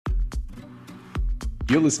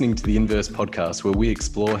You're listening to the Inverse podcast, where we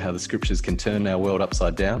explore how the scriptures can turn our world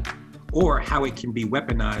upside down, or how it can be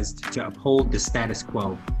weaponized to uphold the status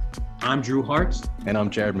quo. I'm Drew Hart. And I'm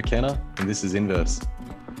Jared McKenna, and this is Inverse.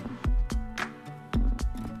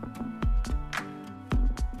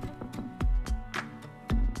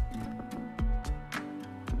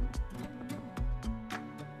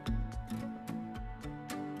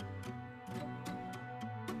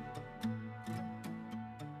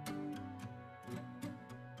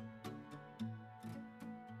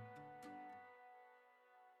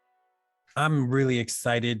 I'm really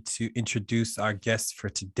excited to introduce our guest for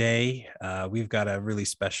today. We've got a really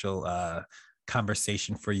special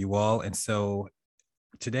conversation for you all. And so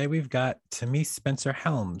today we've got Tamise Spencer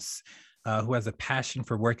Helms, who has a passion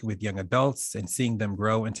for working with young adults and seeing them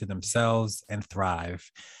grow into themselves and thrive.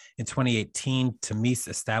 In 2018, Tamise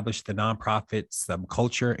established the nonprofit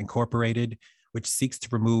Subculture Incorporated, which seeks to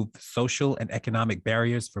remove social and economic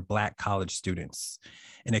barriers for Black college students.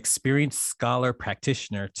 An experienced scholar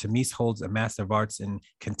practitioner, Tamise holds a Master of Arts in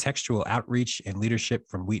Contextual Outreach and Leadership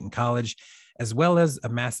from Wheaton College, as well as a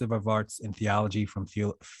Master of Arts in Theology from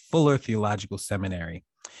Fuller Theological Seminary.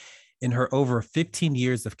 In her over 15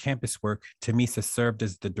 years of campus work, Tamise has served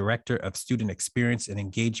as the Director of Student Experience and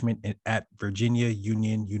Engagement at Virginia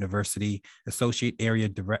Union University, Associate Area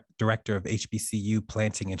Director of HBCU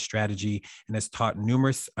Planning and Strategy, and has taught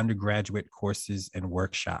numerous undergraduate courses and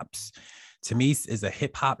workshops. Tamise is a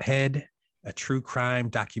hip hop head, a true crime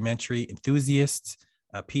documentary enthusiast,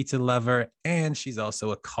 a pizza lover, and she's also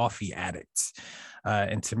a coffee addict.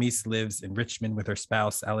 And Tamise lives in Richmond with her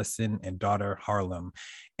spouse, Allison, and daughter, Harlem.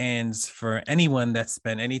 And for anyone that's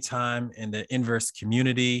spent any time in the Inverse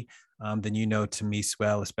community, then you know Tamise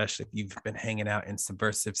well, especially if you've been hanging out in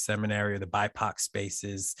Subversive Seminary or the BIPOC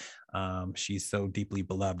spaces. She's so deeply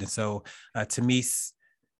beloved. And so Tamise,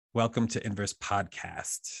 welcome to Inverse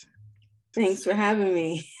Podcast. Thanks for having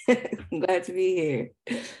me. I'm glad to be here.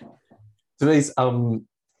 Tamise,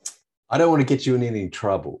 I don't want to get you in any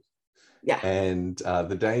trouble. Yeah. And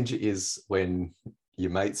the danger is when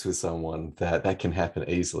you're mates with someone that can happen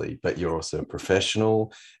easily, but you're also a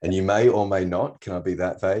professional, and you may or may not, can I be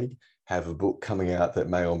that vague, have a book coming out that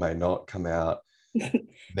may or may not come out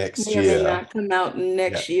next may year. May not come out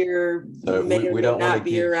next year. So we don't not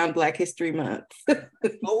be around Black History Month.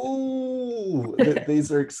 Oh,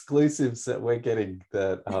 these are exclusives that we're getting.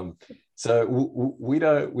 So we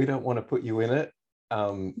don't want to put you in it,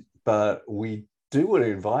 but we do want to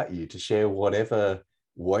invite you to share whatever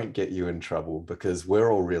won't get you in trouble, because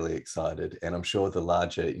we're all really excited, and I'm sure the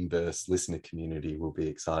larger Inverse listener community will be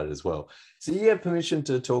excited as well. So you have permission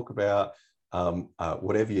to talk about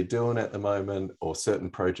whatever you're doing at the moment or certain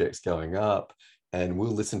projects going up, and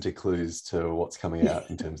we'll listen to clues to what's coming out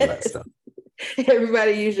in terms of that stuff.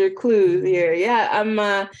 Everybody use your clues here. Yeah,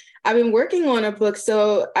 I've been working on a book.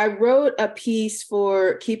 So I wrote a piece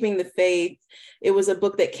for Keeping the Faith. It was a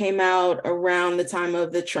book that came out around the time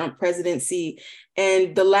of the Trump presidency.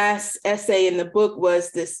 And the last essay in the book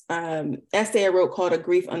was this essay I wrote called A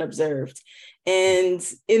Grief Unobserved. And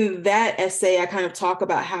in that essay, I kind of talk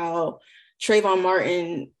about how Trayvon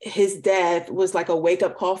Martin, his death was like a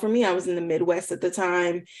wake-up call for me. I was in the Midwest at the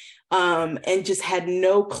time, and just had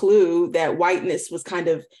no clue that whiteness was kind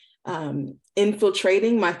of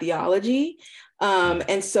infiltrating my theology.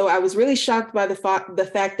 And so I was really shocked by the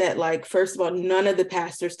fact that, like, first of all, none of the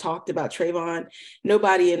pastors talked about Trayvon.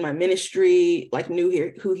 Nobody in my ministry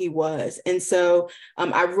knew who he was. And so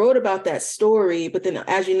I wrote about that story, but then,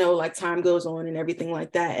 as you know, like, time goes on and everything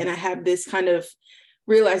like that. And I have this kind of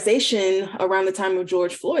realization around the time of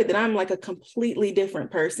George Floyd that I'm like a completely different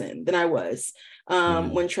person than I was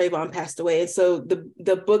when Trayvon passed away. And so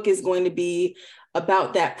the book is going to be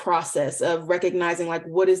about that process of recognizing, like,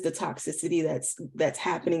 what is the toxicity that's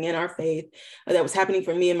happening in our faith, that was happening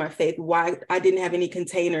for me in my faith, why I didn't have any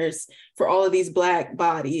containers for all of these Black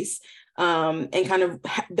bodies, and kind of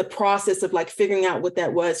the process of, like, figuring out what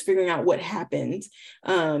that was, figuring out what happened.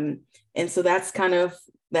 And so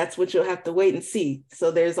that's what you'll have to wait and see.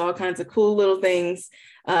 So there's all kinds of cool little things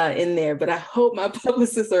in there, but I hope my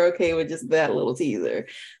publicists are okay with just that little teaser.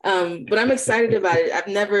 But I'm excited about it. I've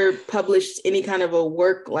never published any kind of a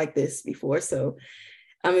work like this before, so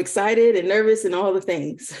I'm excited and nervous and all the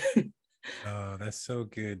things. Oh, that's so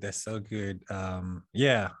good. That's so good.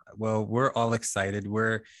 Yeah, well, we're all excited.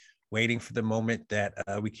 We're waiting for the moment that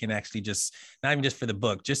we can actually just, not even just for the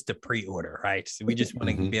book, just to pre-order, right? So we just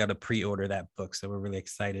want to be able to pre-order that book. So we're really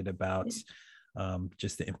excited about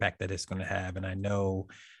just the impact that it's going to have. And I know,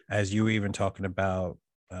 as you were even talking about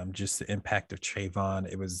just the impact of Trayvon,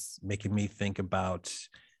 it was making me think about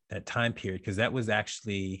that time period, because that was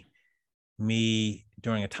actually me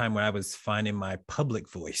during a time when I was finding my public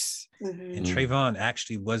voice. Mhm. And Trayvon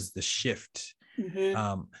actually was the shift.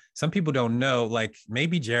 Mhm. Some people don't know, like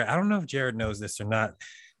maybe Jared, I don't know if Jared knows this or not.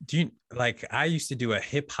 Do you, like, I used to do a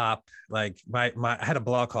hip hop, like I had a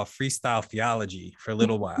blog called Freestyle Theology for a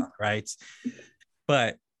little while, right?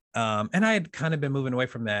 But and I had kind of been moving away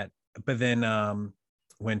from that. But then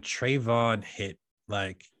when Trayvon hit,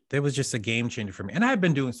 like there was just a game changer for me. And I've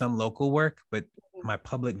been doing some local work, but my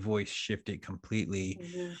public voice shifted completely,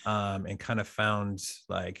 Mhm. and kind of found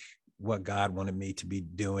like what God wanted me to be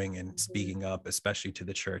doing and speaking up, especially to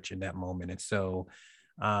the church in that moment. And so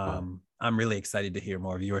I'm really excited to hear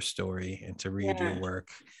more of your story and to read your Yeah. work.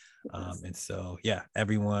 And so, yeah,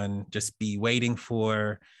 everyone just be waiting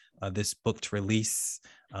for this book to release,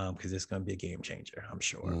 because it's going to be a game changer, I'm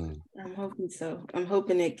sure. I'm hoping so. I'm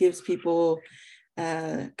hoping it gives people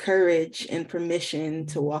courage and permission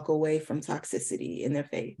to walk away from toxicity in their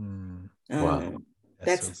faith. Wow.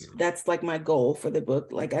 That's like my goal for the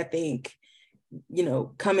book. Like, I think, you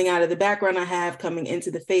know, coming out of the background I have, coming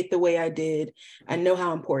into the faith the way I did, I know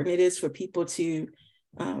how important it is for people to,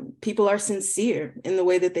 people are sincere in the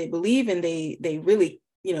way that they believe, and they really,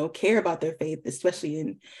 you know, care about their faith, especially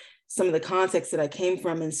in some of the contexts that I came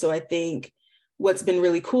from. And so I think what's been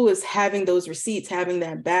really cool is having those receipts, having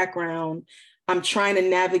that background. I'm trying to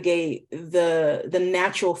navigate the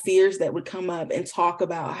natural fears that would come up and talk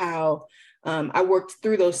about how I worked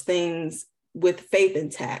through those things with faith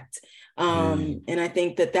intact. And I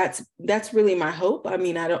think that that's really my hope. I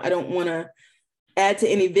mean, I don't want to add to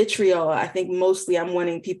any vitriol. I think mostly I'm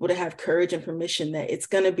wanting people to have courage and permission that it's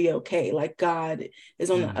going to be okay. Like, God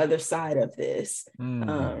is on the other side of this.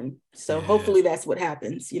 So hopefully that's what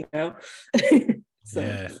happens, you know? So.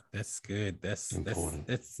 Yeah, that's good. That's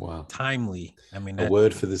wow. Timely. I mean, a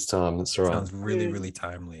word for this time. That's right. Sounds really, really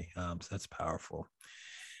timely. So that's powerful.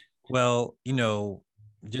 Well, you know,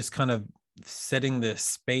 just kind of setting the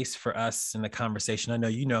space for us in the conversation. I know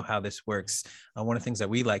you know how this works. One of the things that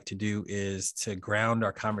we like to do is to ground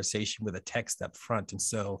our conversation with a text up front. And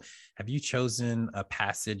so have you chosen a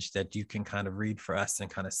passage that you can kind of read for us and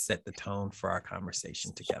kind of set the tone for our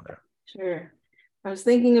conversation together? Sure. I was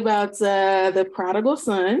thinking about the prodigal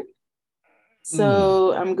son.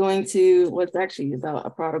 So I'm going to, what's actually about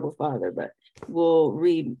a prodigal father, but we'll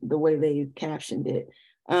read the way they captioned it.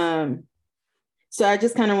 So I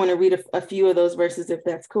just kind of want to read a few of those verses, if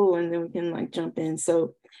that's cool, and then we can like jump in.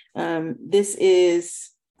 So this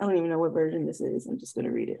is, I don't even know what version this is. I'm just going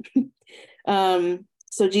to read it.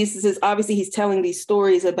 So Jesus is, obviously he's telling these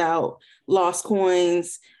stories about lost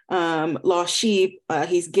coins, lost sheep.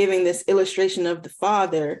 He's giving this illustration of the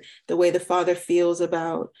father, the way the father feels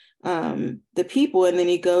about the people. And then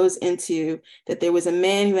he goes into that there was a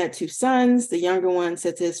man who had two sons. The younger one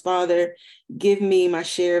said to his father, "Give me my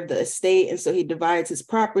share of the estate." And so he divides his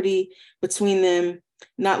property between them.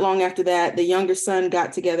 Not long after that, the younger son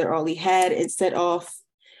got together all he had and set off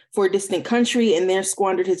for a distant country, and there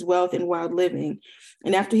squandered his wealth in wild living.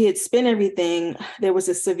 And after he had spent everything, there was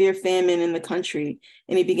a severe famine in the country,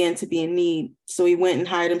 and he began to be in need. So he went and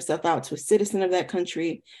hired himself out to a citizen of that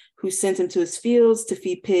country, who sent him to his fields to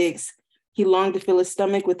feed pigs. He longed to fill his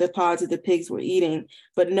stomach with the pods that the pigs were eating,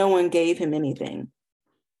 but no one gave him anything.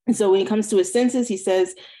 And so when he comes to his senses, he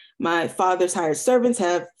says, "My father's hired servants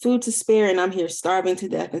have food to spare, and I'm here starving to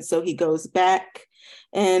death." And so he goes back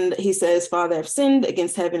and he says, "Father, I've sinned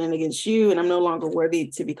against heaven and against you, and I'm no longer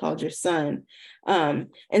worthy to be called your son." And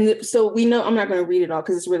so we know, I'm not going to read it all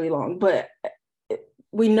because it's really long, but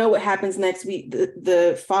we know what happens next.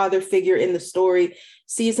 The father figure in the story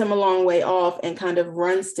sees him a long way off and kind of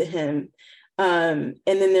runs to him. And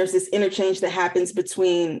then there's this interchange that happens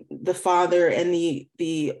between the father and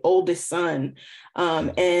the oldest son.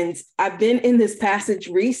 And I've been in this passage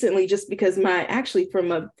recently just because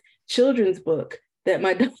from a children's book that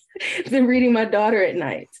been reading my daughter at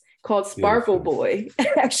night, called Sparkle Boy,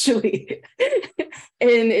 actually.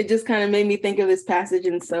 And it just kind of made me think of this passage.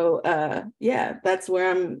 And so, that's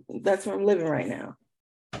where I'm living right now.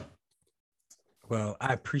 Well,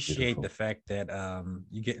 I appreciate the fact that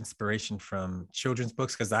you get inspiration from children's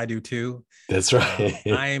books, because I do too. That's right.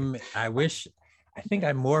 I think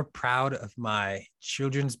I'm more proud of my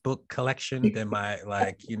children's book collection than my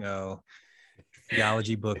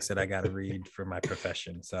theology books that I got to read for my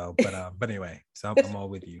profession. So, but anyway, so I'm all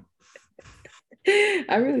with you.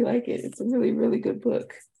 I really like it. It's a really, really good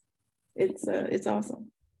book. It's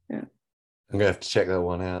awesome. Yeah. I'm gonna have to check that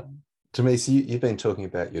one out. Tamis, you've been talking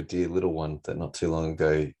about your dear little one that not too long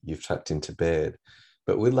ago you've tucked into bed,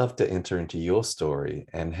 but we'd love to enter into your story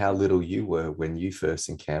and how little you were when you first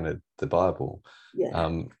encountered the Bible.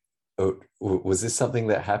 Yeah. Was this something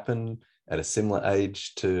that happened at a similar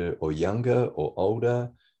age to, or younger or older?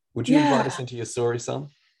 Would you invite us into your story some?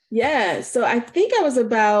 Yeah. So I think I was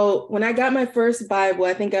about, when I got my first Bible,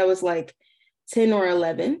 I think I was like 10 or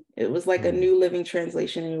 11. It was like a New Living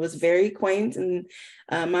Translation, and it was very quaint. And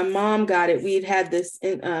my mom got it. We'd had this,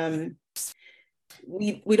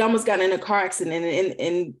 we'd almost gotten in a car accident,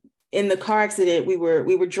 and in the car accident, we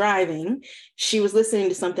were driving. She was listening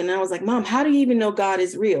to something, and I was like, Mom, how do you even know God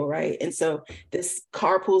is real, right? And so this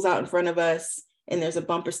car pulls out in front of us, and there's a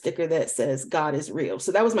bumper sticker that says God is real.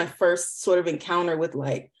 So that was my first sort of encounter with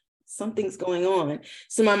like, something's going on.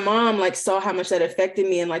 So my mom like saw how much that affected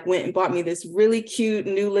me, and like went and bought me this really cute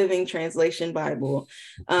New Living Translation Bible.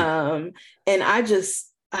 And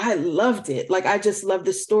I loved it. Like, I just loved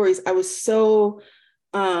the stories. I was so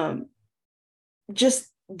just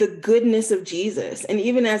the goodness of Jesus. And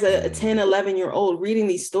even as a 10, 11-year-old reading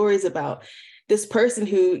these stories about this person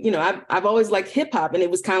who, you know, I've always liked hip hop, and it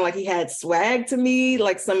was kind of like he had swag to me,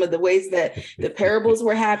 like some of the ways that the parables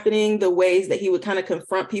were happening, the ways that he would kind of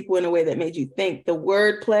confront people in a way that made you think, the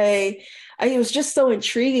wordplay. It was just so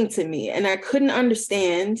intriguing to me. And I couldn't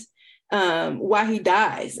understand why he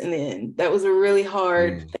dies. And then that was a really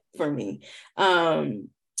hard thing for me.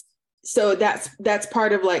 So that's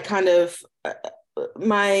part of like kind of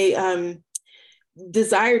my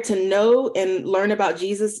desire to know and learn about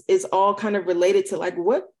Jesus is all kind of related to like,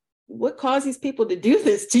 what caused these people to do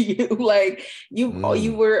this to you? Like you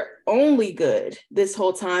were only good this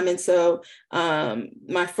whole time. And so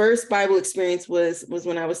my first Bible experience was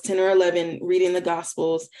when I was 10 or 11, reading the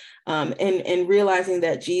Gospels and realizing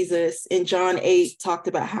that Jesus in John 8 talked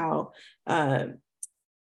about how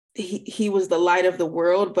he was the light of the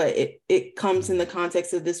world, but it comes in the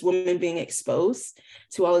context of this woman being exposed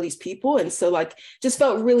to all of these people. And so like, just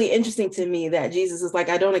felt really interesting to me that Jesus is like,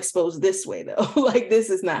 I don't expose this way though. Like, this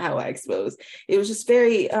is not how I expose. It was just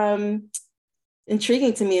very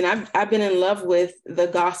intriguing to me. And I've been in love with the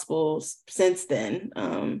Gospels since then.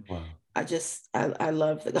 Wow. I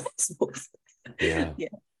love the Gospels. Yeah.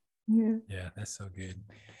 Yeah, that's so good.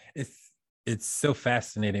 It's so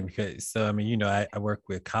fascinating because, so, I mean, you know, I work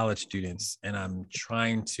with college students, and I'm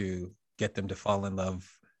trying to get them to fall in love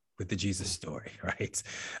with the Jesus story, right?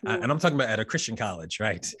 And I'm talking about at a Christian college,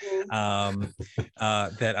 right?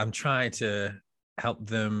 That I'm trying to help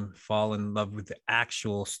them fall in love with the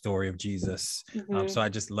actual story of Jesus. So I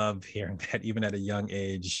just love hearing that even at a young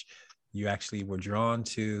age, you actually were drawn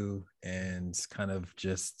to and kind of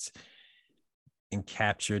just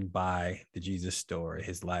captured by the Jesus story,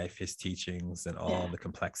 his life, his teachings, and all the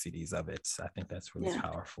complexities of it. I think that's really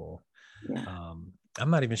powerful. I'm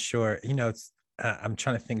not even sure, you know, I'm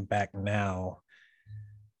trying to think back now.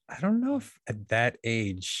 I don't know if at that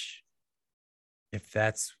age, if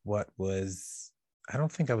that's what was, I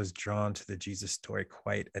don't think I was drawn to the Jesus story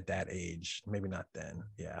quite at that age. Maybe not then.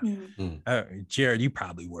 Yeah. Jared, you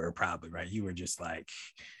probably were, right? You were just like,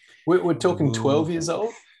 we're talking 12 years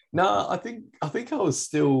old. No, I think I was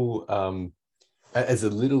still as a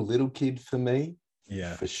little kid for me.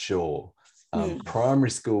 Yeah, for sure. Primary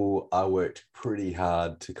school, I worked pretty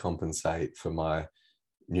hard to compensate for my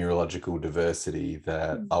neurological diversity,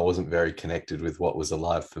 that I wasn't very connected with what was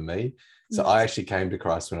alive for me. So I actually came to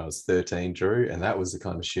Christ when I was 13, Drew, and that was the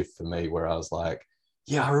kind of shift for me where I was like,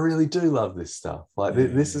 yeah, I really do love this stuff. Like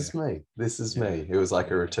this is me. This is me. It was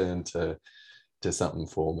like a return to something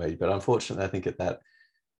for me. But unfortunately, I think at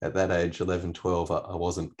that age, 11, 12, I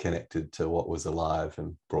wasn't connected to what was alive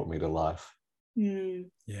and brought me to life.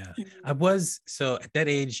 Yeah, I was. So at that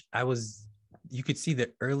age, you could see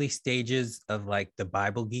the early stages of like the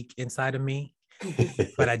Bible geek inside of me,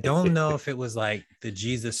 but I don't know if it was like the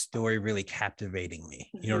Jesus story really captivating me.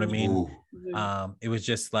 You know what I mean? It was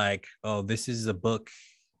just like, oh, this is a book,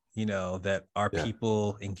 you know, that our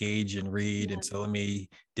people engage and read. And so let me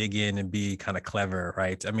dig in and be kind of clever,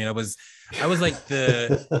 right? I mean, I was like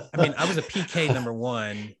I was a PK number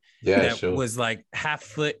one. Was like half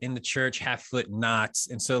foot in the church, half foot not.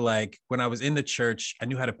 And so like when I was in the church, I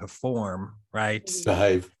knew how to perform, right?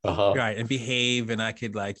 Behave. Right. And behave. And I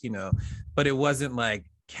could like, you know, but it wasn't like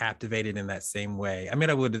captivated in that same way. I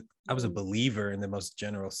mean, I was a believer in the most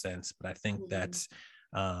general sense, but I think that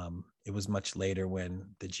it was much later when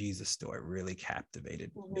the Jesus story really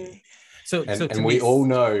captivated me. So we all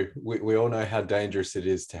know how dangerous it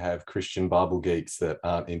is to have Christian Bible geeks that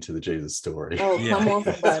aren't into the Jesus story. Oh, come on,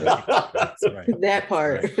 that's right. That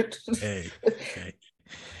part. Right. Okay.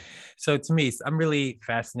 So to me, I'm really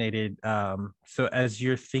fascinated. So as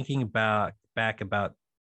you're thinking back about,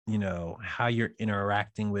 you know, how you're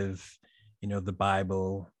interacting with, you know, the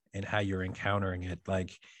Bible and how you're encountering it,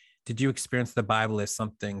 like, did you experience the Bible as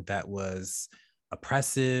something that was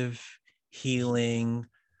oppressive, healing?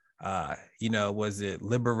 Was it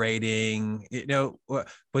liberating?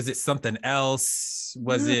 Was it something else?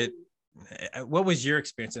 What was your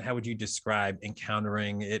experience, and how would you describe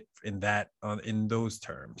encountering it in those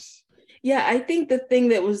terms? Yeah, I think the thing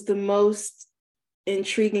that was the most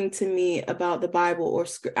intriguing to me about the Bible, or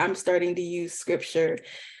I'm starting to use scripture,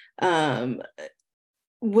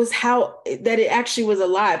 was how that it actually was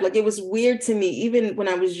alive. Like, it was weird to me, even when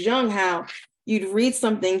I was young, how you'd read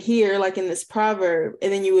something here, like in this proverb,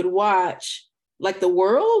 and then you would watch like the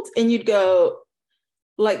world and you'd go,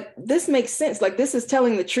 like, this makes sense. Like, this is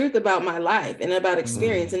telling the truth about my life and about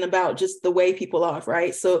experience and about just the way people are,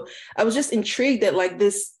 right? So I was just intrigued that like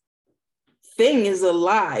this thing is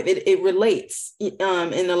alive. It relates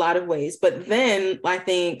in a lot of ways. But then I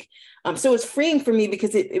think, so it's freeing for me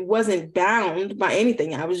because it wasn't bound by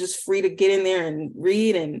anything. I was just free to get in there and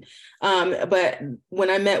read. And but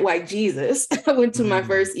when I met White Jesus, I went to my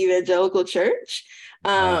first evangelical church.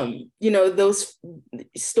 Those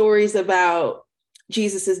stories about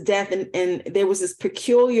Jesus's death, and there was this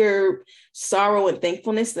peculiar sorrow and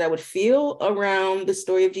thankfulness that I would feel around the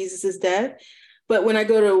story of Jesus's death. But when I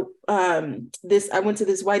go to I went to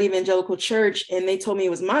this white evangelical church, and they told me it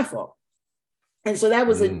was my fault. And so that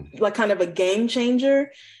was like kind of a game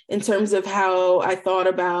changer in terms of how I thought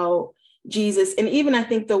about Jesus. And even I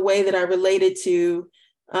think the way that I related to,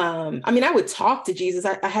 I would talk to Jesus.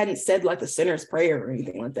 I hadn't said like the sinner's prayer or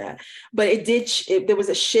anything like that, but there was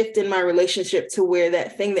a shift in my relationship to where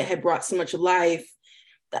that thing that had brought so much life,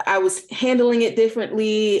 I was handling it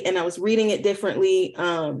differently and I was reading it differently.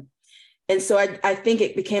 And so I think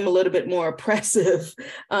it became a little bit more oppressive.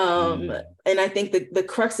 And I think the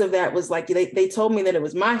crux of that was like, they told me that it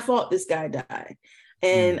was my fault this guy died.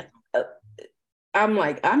 And I'm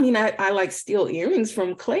like, I like steal earrings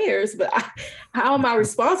from Claire's, but how am I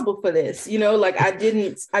responsible for this? Like I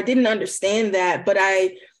didn't understand that, but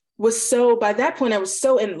by that point, I was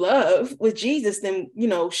so in love with Jesus, then,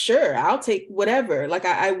 sure, I'll take whatever. Like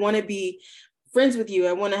I want to be friends with you.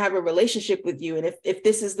 I want to have a relationship with you. And if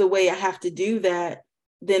this is the way I have to do that,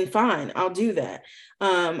 then fine, I'll do that.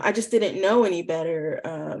 I just didn't know any better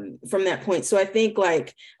from that point. So I think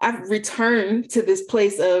like I've returned to this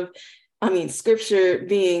place of, scripture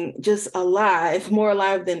being just alive, more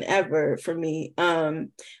alive than ever for me.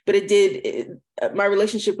 But my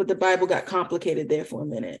relationship with the Bible got complicated there for a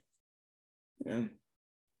minute.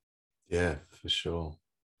 Yeah, for sure.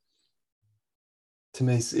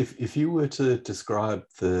 Tamis, if you were to describe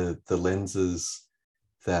the lenses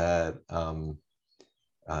that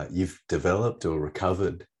you've developed or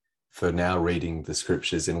recovered for now reading the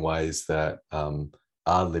scriptures in ways that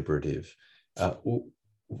are liberative,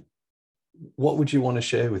 what would you want to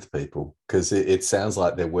share with people? Because it sounds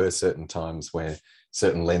like there were certain times where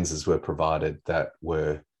certain lenses were provided that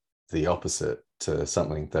were the opposite to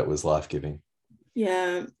something that was life-giving.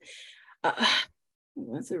 Yeah,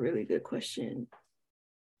 that's a really good question.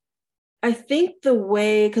 I think the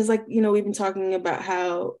way, because we've been talking about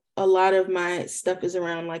how a lot of my stuff is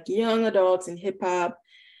around like young adults and hip hop.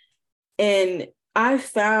 And I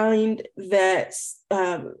found that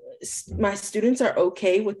my students are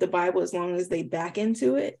okay with the Bible as long as they back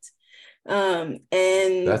into it. And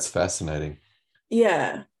that's fascinating.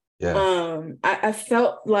 Yeah. Yeah. I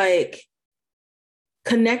felt like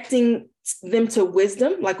connecting them to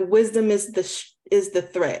wisdom, like wisdom is the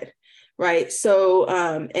thread. Right.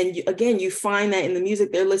 So, you find that in the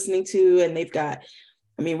music they're listening to, and they've got,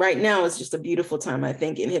 right now it's just a beautiful time, I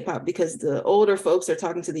think, in hip hop, because the older folks are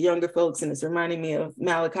talking to the younger folks, and it's reminding me of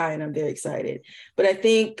Malachi, and I'm very excited. But I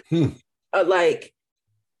think like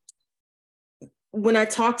when I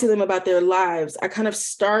talk to them about their lives, I kind of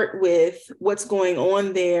start with what's going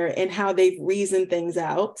on there and how they've reasoned things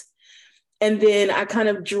out. And then I kind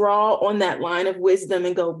of draw on that line of wisdom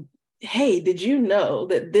and go, hey, did you know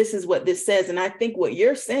that this is what this says? And I think what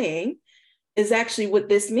you're saying is actually what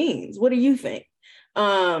this means. What do you think?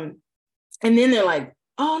 And then they're like,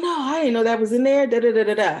 oh no, I didn't know that was in there. Da, da, da,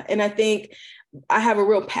 da, da. And I think I have a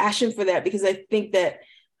real passion for that, because I think that,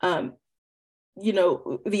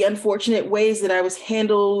 the unfortunate ways that I was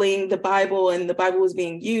handling the Bible and the Bible was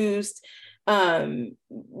being used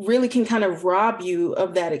really can kind of rob you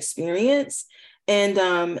of that experience.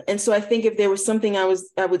 And so I think if there was something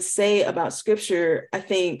I would say about scripture, I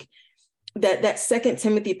think that 2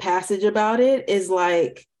 Timothy passage about it is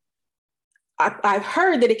like, I've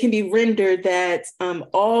heard that it can be rendered that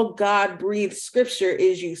all God-breathed scripture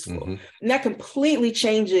is useful. Mm-hmm. And that completely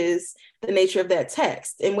changes the nature of that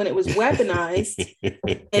text. And when it was weaponized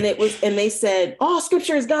and they said, all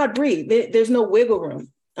scripture is God-breathed, there's no wiggle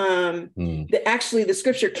room. that actually the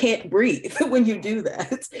scripture can't breathe when you do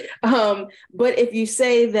that. But if you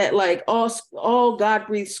say that like all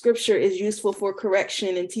God-breathed scripture is useful for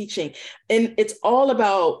correction and teaching, and it's all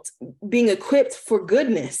about being equipped for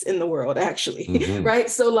goodness in the world, actually, right?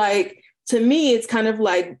 So like, to me, it's kind of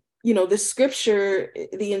like, the scripture,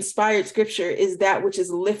 the inspired scripture is that which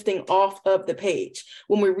is lifting off of the page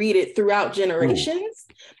when we read it throughout generations.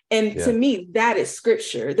 And to me, that is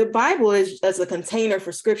scripture. The Bible is as a container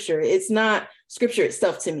for scripture. It's not scripture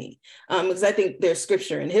itself to me, because I think there's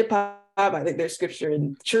scripture in hip hop. I think there's scripture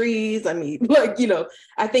in trees. I mean, like,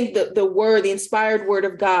 I think the inspired word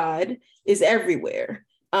of God is everywhere.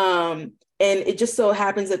 And it just so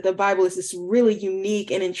happens that the Bible is this really unique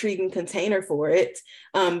and intriguing container for it.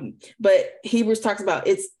 But Hebrews talks about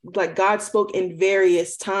it's like God spoke in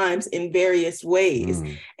various times in various ways.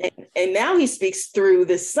 And now he speaks through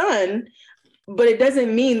the Son, but it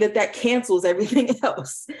doesn't mean that cancels everything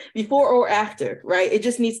else before or after, right? It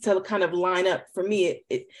just needs to kind of line up for me.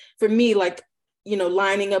 For me, like,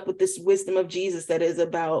 lining up with this wisdom of Jesus that is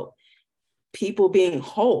about people being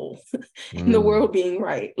whole and the world being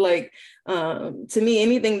right. Like, to me,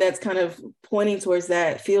 anything that's kind of pointing towards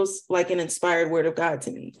that feels like an inspired word of God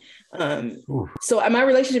to me. So my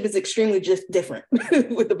relationship is extremely just different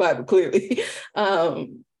with the Bible, clearly.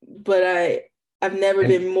 But I've never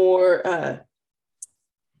been more,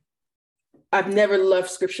 I've never loved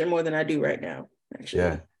scripture more than I do right now, actually.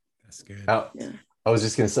 Yeah, that's good. I was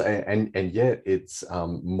just going to say, and yet it's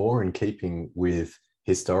more in keeping with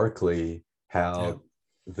historically how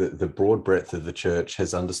the broad breadth of the church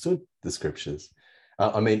has understood the scriptures.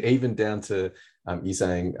 I mean, even down to you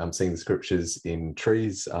saying seeing the scriptures in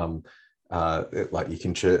trees, like you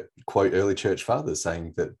can quote early church fathers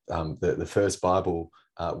saying that the first Bible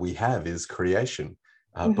we have is creation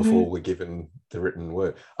before we're given the written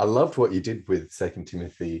word. I loved what you did with 2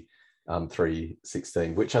 Timothy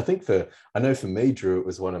 3:16, which I think I know for me, Drew, it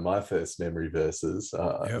was one of my first memory verses.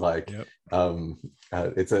 But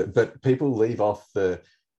people leave off the.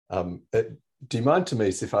 Do you mind,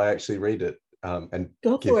 Tamis, if I actually read it and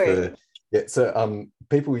go give for it? Yeah. So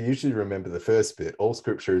people usually remember the first bit. All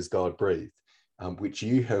scripture is God breathed, which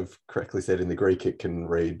you have correctly said in the Greek. It can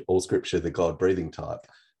read all scripture, the God breathing type,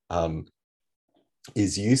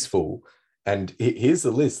 is useful. And here's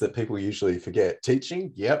the list that people usually forget: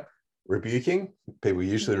 teaching, yep. Rebuking, people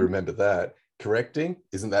usually remember that. Correcting,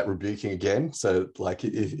 isn't that rebuking again? So like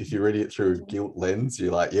if you're reading it through a guilt lens,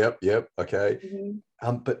 you're like, yep, okay.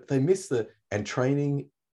 But they miss and training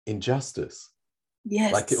in justice.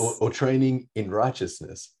 Yes. Like or training in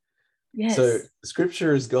righteousness. Yes. So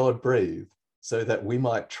scripture is God breathed so that we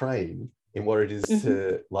might train in what it is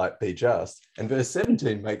to like be just. And verse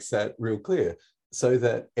 17 makes that real clear, so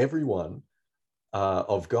that everyone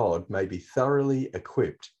of God may be thoroughly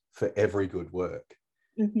equipped for every good work.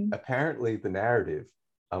 Apparently the narrative,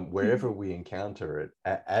 wherever we encounter it,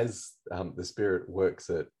 as the Spirit works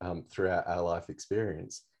it throughout our life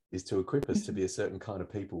experience, is to equip us to be a certain kind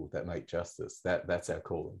of people that make justice. That's our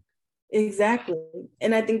calling. Exactly.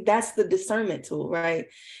 And I think that's the discernment tool, right?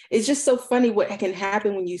 It's just so funny what can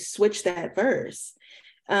happen when you switch that verse.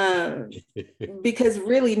 Because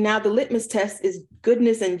really now the litmus test is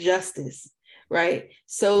goodness and justice. Right.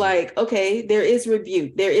 So like, okay, there is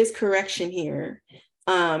rebuke, there is correction here,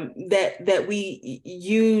 that we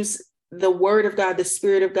use the word of God, the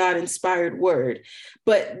Spirit of God inspired word.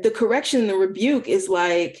 But the correction, the rebuke is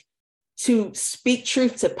like to speak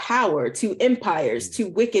truth to power, to empires, to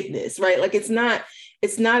wickedness, right? Like it's not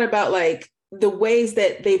about like the ways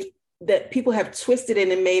that people have twisted it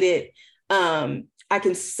and made it, I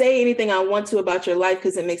can say anything I want to about your life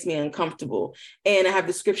because it makes me uncomfortable. And I have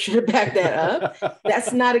the scripture to back that up.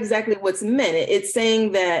 That's not exactly what's meant. It's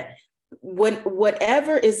saying that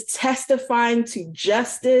whatever is testifying to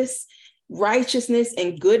justice, righteousness,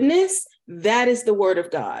 and goodness, that is the word of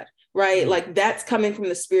God, right? Like that's coming from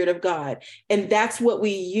the Spirit of God. And that's what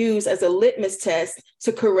we use as a litmus test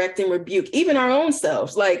to correct and rebuke even our own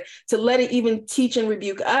selves, like to let it even teach and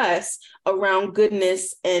rebuke us around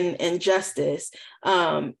goodness and justice.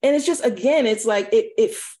 And it's just, again, it's like,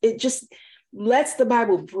 it just lets the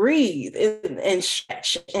Bible breathe and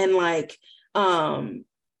stretch. And like, I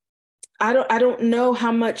don't know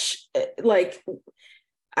how much, like,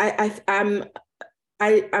 I'm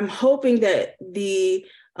hoping that the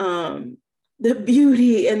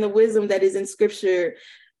beauty and the wisdom that is in scripture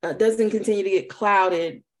doesn't continue to get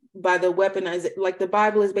clouded by the weaponized, like the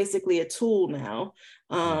Bible is basically a tool now.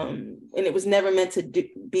 And it was never meant to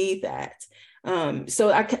be that.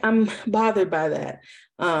 So I'm bothered by that.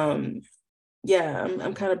 I'm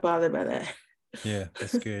kind of bothered by that. Yeah,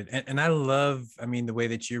 that's good. And I love, I mean, the way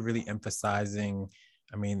that you're really emphasizing,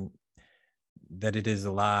 I mean, that it is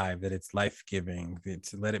alive, that it's life-giving,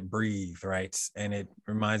 to let it breathe, right? And it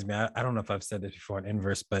reminds me, I don't know if I've said this before in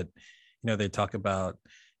Inverse, but they talk about,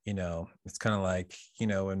 it's kind of like,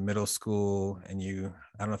 in middle school, and I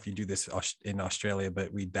don't know if you do this in Australia,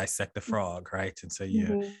 but we dissect the frog, right? And so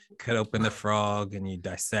you cut open the frog and you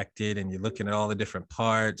dissect it, and you're looking at all the different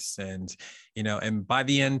parts, and and by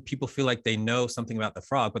the end, people feel like they know something about the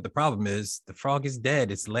frog, but the problem is the frog is dead.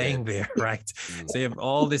 It's laying there, right? So you have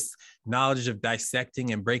all this knowledge of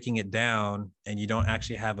dissecting and breaking it down, and you don't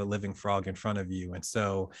actually have a living frog in front of you. And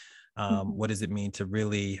so what does it mean to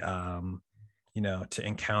really to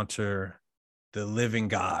encounter the living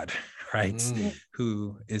God, right?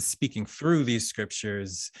 Who is speaking through these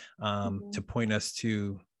scriptures to point us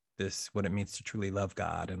to this, what it means to truly love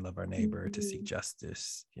God and love our neighbor, to seek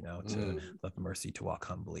justice, to love mercy, to walk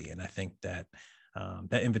humbly. And I think that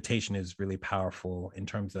that invitation is really powerful in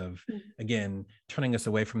terms of, again, turning us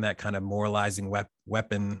away from that kind of moralizing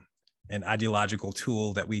weapon and ideological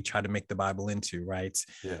tool that we try to make the Bible into, right?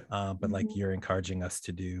 But like you're encouraging us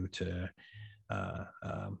to do, to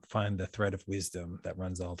find the thread of wisdom that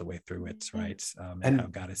runs all the way through it, right? And how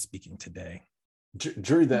God is speaking today.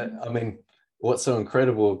 Drew, what's so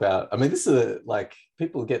incredible about, this is like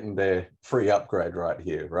people getting their free upgrade right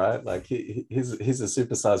here, right? Like here's a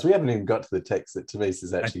supersize. We haven't even got to the text that Tamis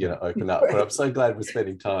is actually going to open up, but I'm so glad we're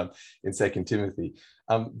spending time in 2 Timothy,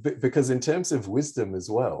 because in terms of wisdom as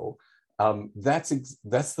well, that's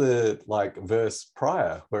the like verse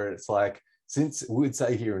prior where it's like, since we would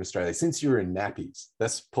say here in Australia, since you're in nappies,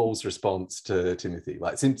 that's Paul's response to Timothy.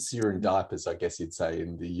 Like, since you're in diapers, I guess you'd say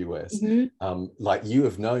in the US, like you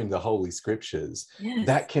have known the Holy Scriptures,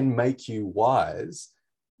 that can make you wise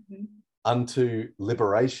unto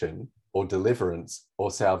liberation or deliverance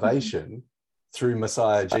or salvation through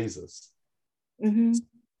Messiah Jesus.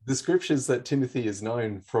 The scriptures that Timothy has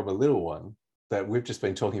known from a little one, that we've just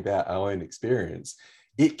been talking about our own experience,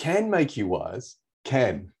 it can make you wise,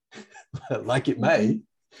 like it may,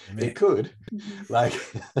 it could, like,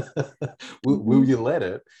 will you let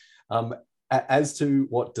it, as to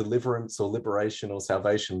what deliverance or liberation or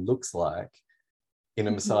salvation looks like in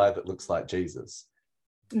a Messiah that looks like Jesus.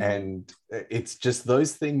 And it's just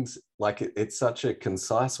those things, like it's such a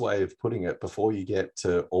concise way of putting it before you get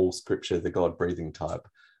to all scripture, the God-breathing type.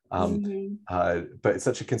 But it's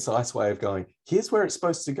such a concise way of going, here's where it's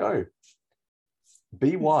supposed to go.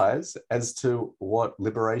 Be wise as to what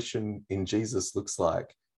liberation in Jesus looks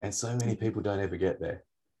like. And so many people don't ever get there.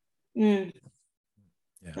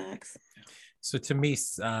 Thanks. So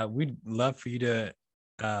Tamis, we'd love for you to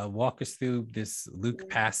walk us through this Luke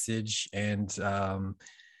passage and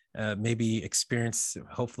maybe experience,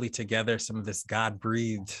 hopefully together, some of this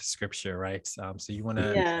God-breathed scripture, right? So you want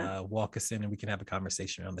to walk us in and we can have a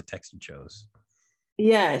conversation around the text you chose.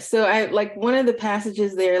 Yeah, so I like one of the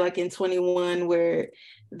passages there, like in 21, where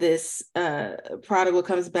this prodigal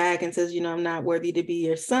comes back and says, I'm not worthy to be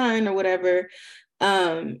your son or whatever.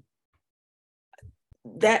 That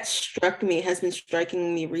struck me, has been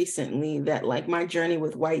striking me recently, that like my journey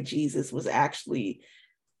with white Jesus was actually,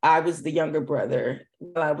 I was the younger brother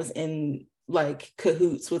while I was in like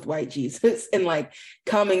cahoots with white Jesus, and like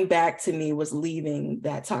coming back to me was leaving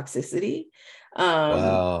that toxicity.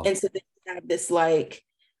 And so they have this like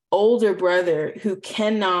older brother who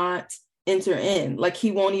cannot enter in, like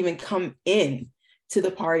he won't even come in to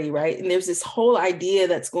the party, right? And there's this whole idea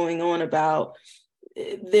that's going on about,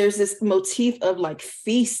 there's this motif of like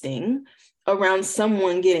feasting around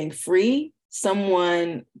someone getting free,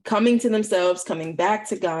 someone coming to themselves, coming back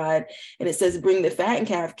to God. And it says, bring the fattened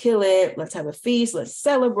calf, kill it, let's have a feast, let's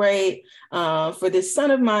celebrate. For this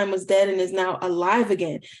son of mine was dead and is now alive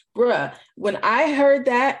again. Bruh, when I heard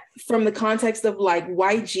that from the context of like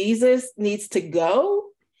white Jesus needs to go,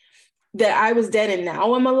 that I was dead and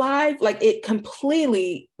now I'm alive, like it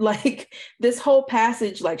completely, like this whole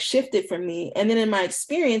passage like shifted for me. And then in my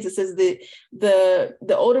experience, it says that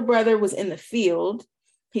the older brother was in the field.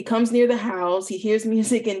 He comes near the house, he hears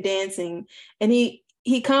music and dancing, and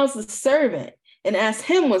he calls the servant and asks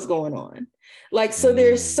him what's going on. Like, so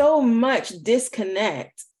there's so much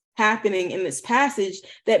disconnect happening in this passage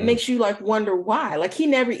that makes you like wonder why. Like he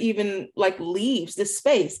never even like leaves this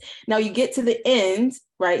space. Now you get to the end,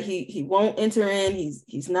 right? He won't enter in,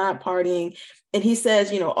 he's not partying. And he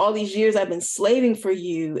says, all these years I've been slaving for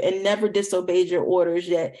you and never disobeyed your orders,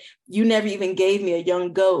 yet you never even gave me a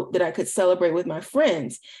young goat that I could celebrate with my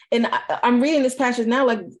friends. And I'm reading this passage now,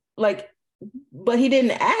 like, but he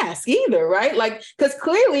didn't ask either, right? Like, because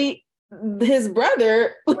clearly his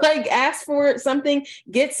brother like asks for something,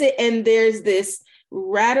 gets it, and there's this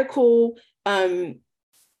radical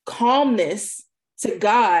calmness to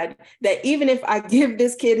God that even if I give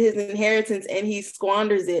this kid his inheritance and he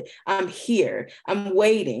squanders it, I'm here, I'm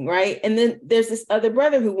waiting, right? And then there's this other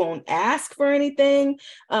brother who won't ask for anything.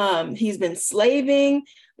 He's been slaving,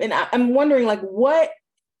 and I'm wondering, like, what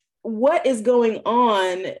is going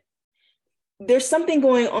on? There's something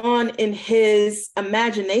going on in his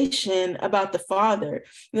imagination about the father.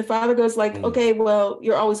 And the father goes like, okay, well,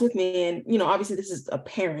 you're always with me. And, you know, obviously this is a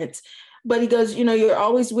parent, but he goes, you know, you're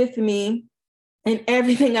always with me and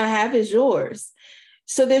everything I have is yours.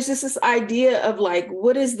 So there's just this idea of like,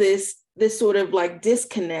 what is this sort of like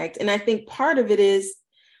disconnect? And I think part of it is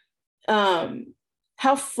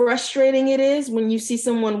how frustrating it is when you see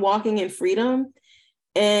someone walking in freedom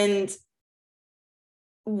and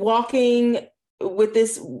walking with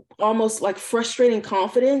this almost like frustrating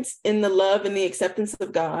confidence in the love and the acceptance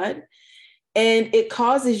of God. And it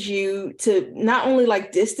causes you to not only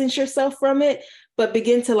like distance yourself from it, but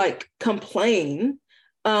begin to like complain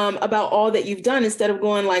about all that you've done instead of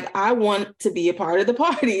going like, I want to be a part of the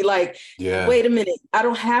party. Like, wait a minute, I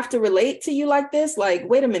don't have to relate to you like this. Like,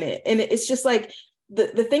 wait a minute. And it's just like,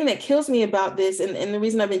 the thing that kills me about this, and the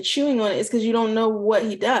reason I've been chewing on it, is because you don't know what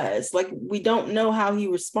he does. Like, we don't know how he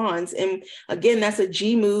responds. And again, that's a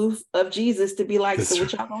G move of Jesus to be like, that's so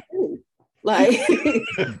what y'all gonna do? Like,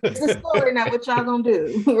 it's a story, now what y'all gonna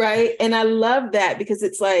do, right? And I love that because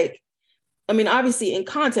it's like, I mean, obviously in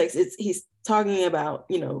context, he's talking about,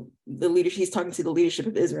 you know, the leadership, he's talking to the leadership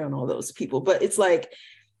of Israel and all those people. But it's like,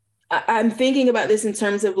 I'm thinking about this in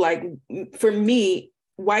terms of like, for me,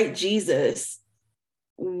 white Jesus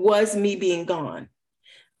was me being gone.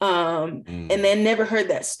 And then never heard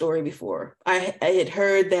that story before. I had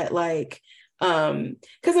heard that like,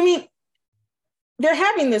 because I mean, they're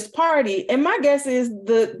having this party, and my guess is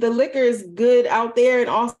the liquor is good out there and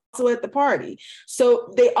also at the party.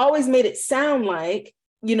 So they always made it sound like,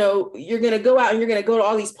 you know, you're going to go out and you're going to go to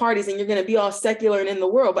all these parties and you're going to be all secular and in the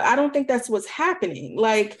world. But I don't think that's what's happening.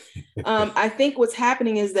 Like, I think what's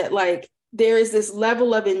happening is that like, there is this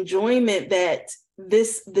level of enjoyment that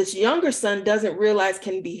this younger son doesn't realize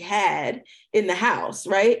can be had in the house,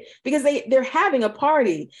 right? Because they're having a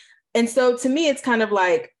party. And so to me, it's kind of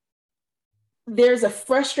like, there's a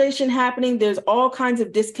frustration happening. There's all kinds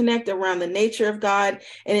of disconnect around the nature of God.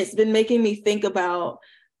 And it's been making me think about,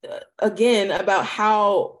 again, about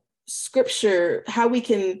how scripture, how we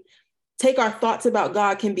can take our thoughts about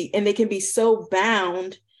God can be, and they can be so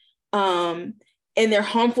bound, and they're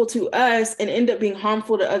harmful to us and end up being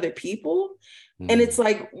harmful to other people. And it's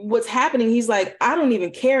like, what's happening? He's like, I don't even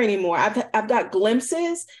care anymore. I've got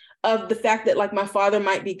glimpses of the fact that like my father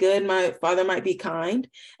might be good, my father might be kind.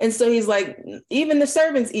 And so he's like, even the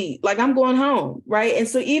servants eat, like I'm going home, right? And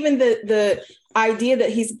so even the idea that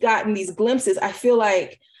he's gotten these glimpses, I feel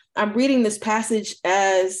like I'm reading this passage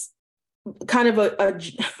as kind of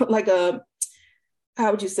a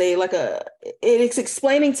how would you say, like it's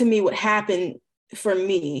explaining to me what happened for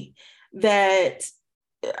me, that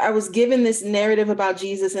I was given this narrative about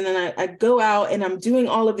Jesus, and then I go out and I'm doing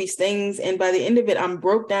all of these things. And by the end of it, I'm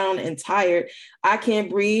broke down and tired. I can't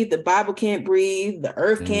breathe. The Bible can't breathe. The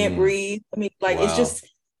earth can't breathe. I mean, like, It's just,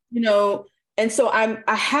 you know, and so I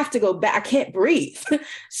have to go back. I can't breathe.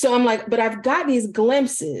 So I'm like, but I've got these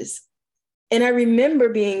glimpses. And I remember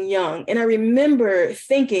being young, and I remember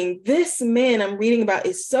thinking, this man I'm reading about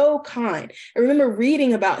is so kind. I remember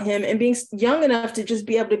reading about him and being young enough to just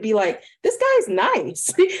be able to be like, this guy's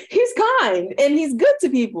nice. He's kind and he's good to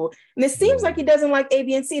people. And it seems like he doesn't like A,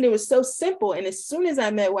 B, and C. And it was so simple. And as soon as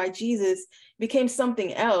I met white Jesus, became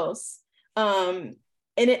something else. And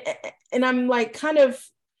I'm like kind of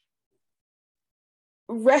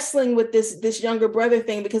wrestling with this younger brother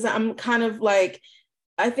thing, because I'm kind of like,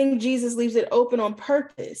 I think Jesus leaves it open on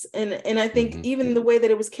purpose. And I think even the way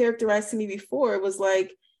that it was characterized to me before, it was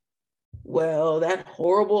like, well, that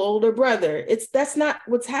horrible older brother, that's not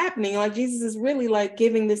what's happening. Like, Jesus is really like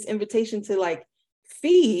giving this invitation to like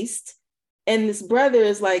feast. And this brother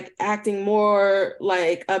is like acting more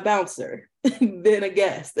like a bouncer than a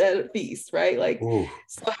guest at a feast, right? Like,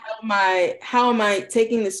 so how am I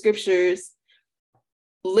taking the scriptures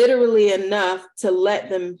literally enough to let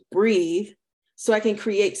them breathe, so I can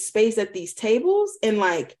create space at these tables? And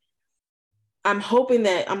like, I'm hoping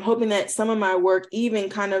that some of my work even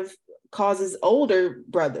kind of causes older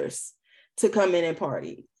brothers to come in and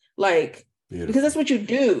party. Like, beautiful. Because that's what you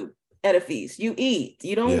do at a feast. You eat,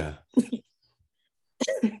 you don't. Yeah.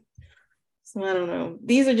 So I don't know.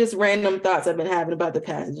 These are just random thoughts I've been having about the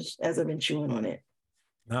passage as I've been chewing on it.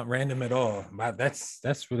 Not random at all. Wow,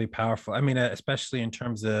 that's really powerful. I mean, especially in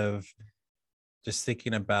terms of just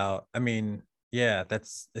thinking about, I mean, yeah,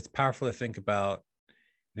 it's powerful to think about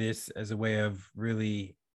this as a way of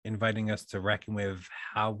really inviting us to reckon with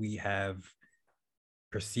how we have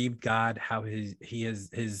perceived God, how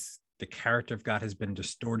the character of God has been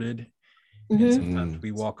distorted. And sometimes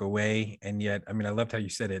we walk away. And yet, I mean, I loved how you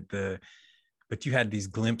said it, but you had these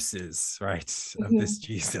glimpses, right, of this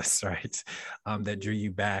Jesus, right, that drew you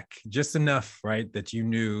back just enough, right, that you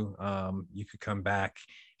knew you could come back.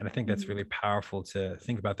 And I think that's really powerful to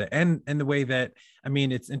think about that. And the way that, I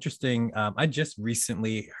mean, it's interesting. I just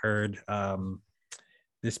recently heard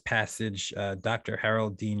this passage, Dr.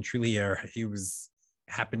 Harold Dean Trullier,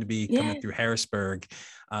 happened to be coming through Harrisburg.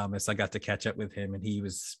 And so I got to catch up with him, and he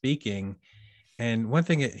was speaking. And one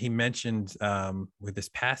thing that he mentioned with this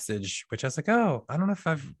passage, which I was like, oh, I don't know if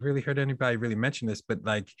I've really heard anybody really mention this, but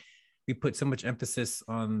like we put so much emphasis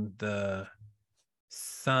on the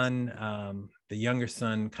son, the younger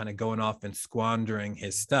son kind of going off and squandering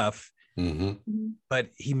his stuff. But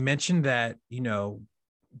he mentioned that, you know,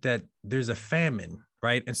 that there's a famine,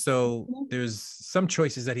 right? And so there's some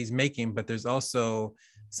choices that he's making, but there's also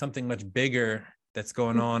something much bigger that's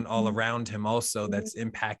going on all around him also that's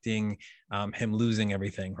impacting him losing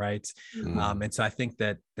everything, right? And so I think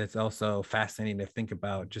that that's also fascinating to think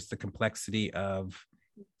about, just the complexity of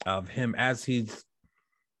him as he's,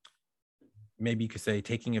 maybe you could say,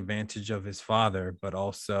 taking advantage of his father, but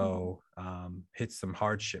also hit some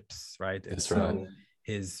hardships, right? And That's so right.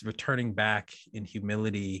 his returning back in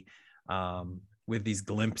humility with these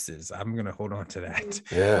glimpses, I'm going to hold on to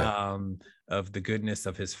that, of the goodness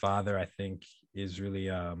of his father, I think is really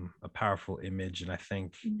a powerful image. And I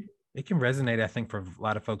think it can resonate, I think, for a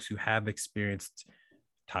lot of folks who have experienced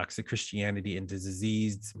toxic Christianity and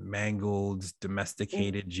diseased, mangled,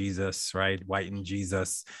 domesticated Jesus, right? Whitened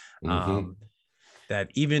Jesus. That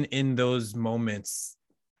even in those moments,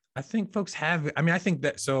 I think folks have, I mean, I think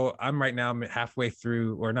that, so I'm right now, I'm halfway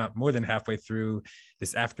through, or not, more than halfway through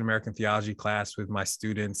this African-American theology class with my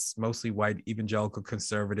students, mostly white evangelical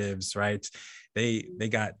conservatives, right? They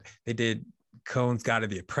did Cone's God of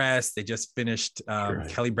the Oppressed. They just finished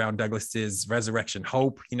Kelly Brown Douglas's Resurrection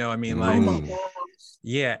Hope, you know, I mean, like,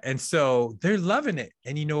 yeah. And so they're loving it.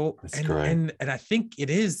 And, you know, and I think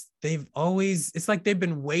it's like they've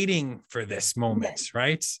been waiting for this moment,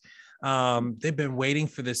 right? They've been waiting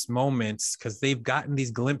for this moment because they've gotten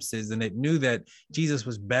these glimpses, and they knew that Jesus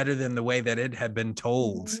was better than the way that it had been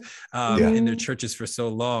told in their churches for so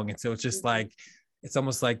long. And so it's just like, it's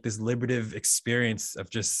almost like this liberative experience of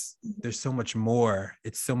just, there's so much more.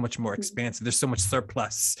 It's so much more expansive. There's so much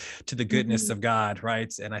surplus to the goodness of God,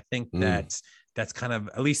 right? And I think that's kind of,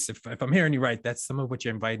 at least if I'm hearing you right, that's some of what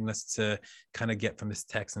you're inviting us to kind of get from this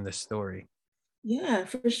text and this story. Yeah,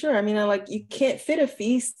 for sure. I mean, like, you can't fit a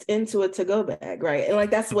feast into a to-go bag, right? And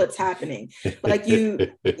like, that's what's happening. Like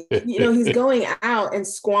you know, he's going out and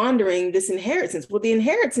squandering this inheritance. Well, the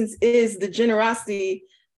inheritance is the generosity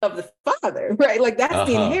of the father, right? Like, that's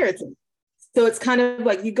the inheritance. So it's kind of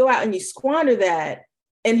like you go out and you squander that.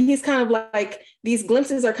 And he's kind of like, these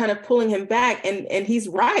glimpses are kind of pulling him back, and he's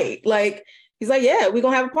right. Like, he's like, yeah, we're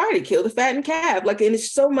gonna have a party, kill the fattened calf. Like, and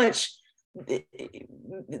it's so much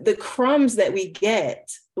the crumbs that we get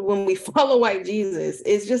when we follow white Jesus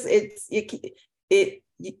is just,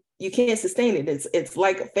 you can't sustain it. It's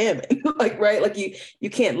like a famine, like, right? Like you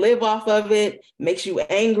can't live off of it. Makes you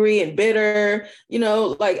angry and bitter, you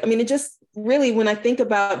know, like, I mean, it just really, when I think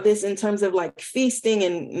about this in terms of like feasting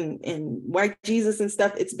and white Jesus and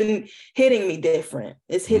stuff, it's been hitting me different.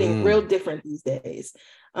 It's hitting real different these days.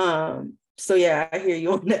 So yeah, I hear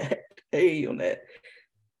you on that.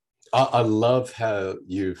 I love how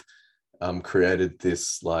you've created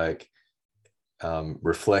this like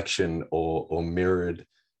reflection or mirrored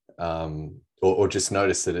or just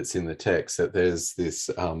notice that it's in the text, that there's this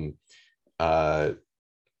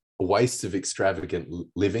waste of extravagant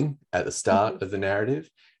living at the start of the narrative,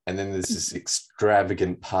 and then there's this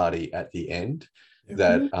extravagant party at the end.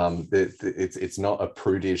 That it's not a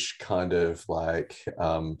prudish kind of like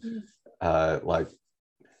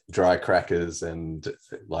dry crackers and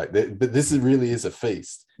like, but this really is a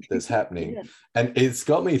feast that's happening. And it's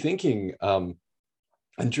got me thinking, and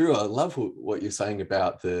Drew, I love what you're saying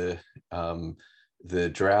about the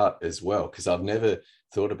drought as well, because I've never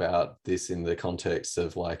thought about this in the context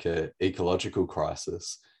of like a ecological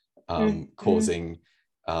crisis causing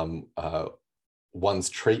one's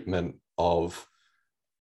treatment of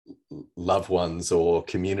loved ones or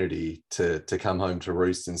community to come home to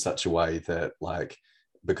roost in such a way that, like,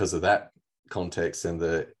 because of that context and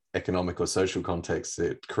the economic or social context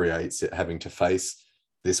it creates, it having to face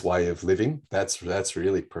this way of living. That's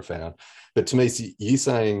really profound. But to me, you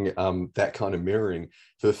saying that kind of mirroring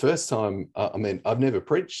for the first time, I mean, I've never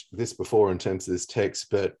preached this before in terms of this text,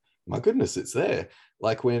 but my goodness, it's there.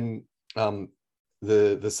 Like when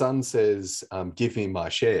the son says, give me my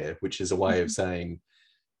share, which is a way of saying,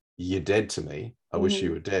 you're dead to me. I wish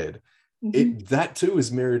you were dead. That too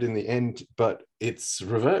is mirrored in the end, but it's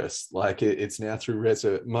reversed. Like it's now through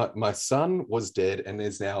my son was dead and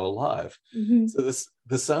is now alive. So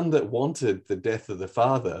the son that wanted the death of the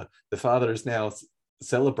father is now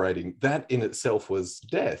celebrating. That in itself was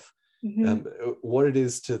death. What it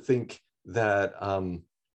is to think that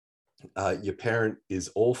your parent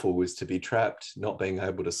is awful is to be trapped, not being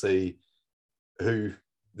able to see who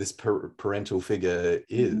this parental figure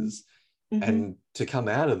is. And to come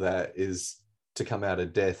out of that is to come out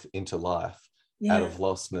of death into life, out of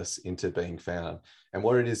lostness into being found. And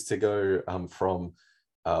what it is to go from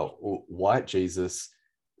white Jesus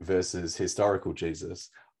versus historical Jesus,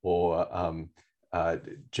 or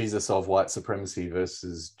Jesus of white supremacy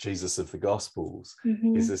versus Jesus of the Gospels,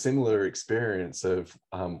 is a similar experience of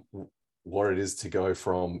what it is to go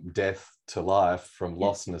from death to life, from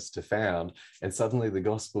lostness to found. And suddenly the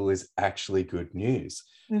gospel is actually good news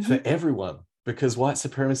for everyone, because white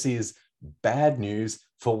supremacy is bad news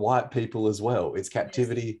for white people as well. It's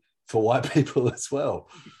captivity for white people as well.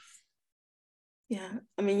 Yeah.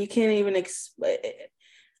 I mean, you can't even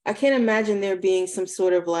I can't imagine there being some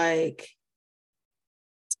sort of like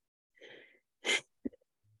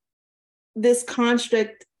this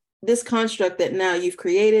construct that now you've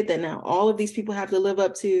created, that now all of these people have to live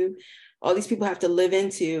up to, all these people have to live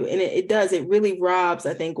into. And it really robs,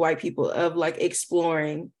 I think, white people of like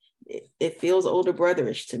exploring. It feels older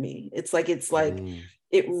brotherish to me. It's like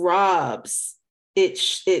it robs, it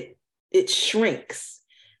shrinks.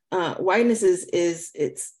 Whiteness is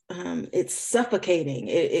it's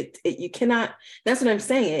suffocating. You cannot, that's what I'm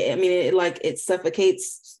saying. I mean, it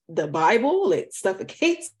suffocates the Bible, it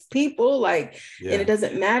suffocates people, like, and it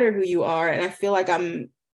doesn't matter who you are. And I feel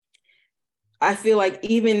like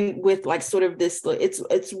even with like sort of this,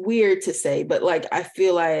 it's weird to say, but like, I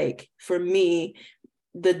feel like for me,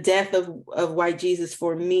 the death of white Jesus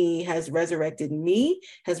for me has resurrected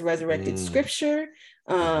scripture,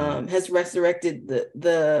 has resurrected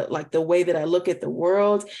the way that I look at the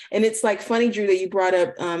world. And it's like funny, Drew, that you brought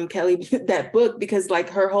up Kelly, that book, because like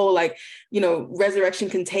her whole like, resurrection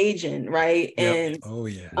contagion, right? Yep.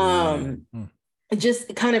 And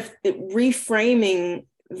just kind of reframing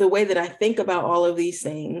the way that I think about all of these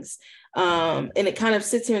things. And it kind of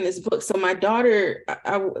sits here in this book. So my daughter,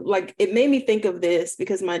 it made me think of this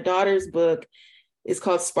because my daughter's book is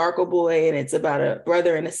called Sparkle Boy, and it's about a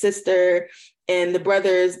brother and a sister. And the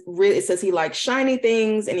brother it says he likes shiny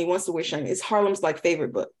things and he wants to wear shiny. It's Harlem's like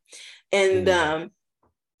favorite book.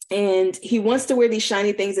 And he wants to wear these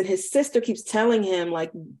shiny things. And his sister keeps telling him,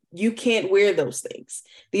 like, you can't wear those things.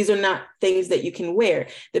 These are not things that you can wear.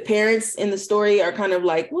 The parents in the story are kind of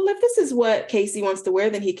like, well, if this is what Casey wants to wear,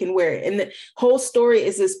 then he can wear it. And the whole story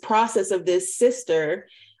is this process of this sister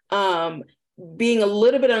being a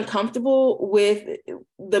little bit uncomfortable with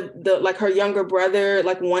the like her younger brother,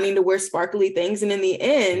 like wanting to wear sparkly things. And in the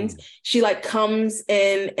end, she like comes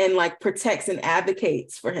and like protects and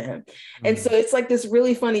advocates for him. And so it's like this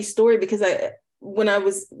really funny story, because when I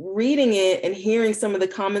was reading it and hearing some of the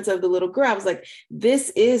comments of the little girl, I was like,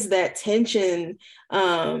 this is that tension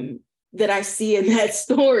that I see in that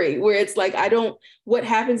story, where it's like, what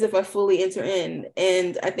happens if I fully enter in?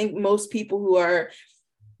 And I think most people who are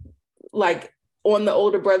like on the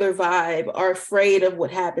older brother vibe are afraid of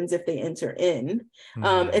what happens if they enter in.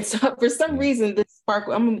 And so for some reason, this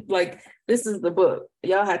Sparkle, I'm like, this is the book.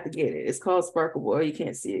 Y'all have to get it. It's called Sparkle Boy. You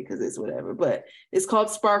can't see it because it's whatever, but it's called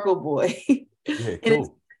Sparkle Boy. Yeah, cool. And it's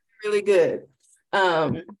really good.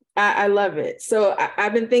 I love it. So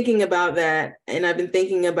I've been thinking about that, and I've been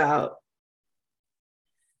thinking about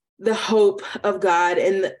the hope of God.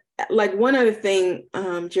 And like one other thing,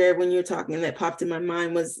 Jared, when you were talking, that popped in my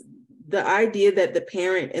mind was the idea that the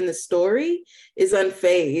parent in the story is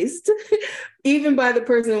unfazed, even by the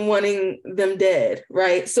person wanting them dead,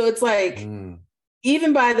 right? So it's like,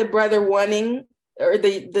 even by the brother wanting, or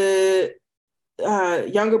the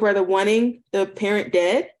younger brother wanting the parent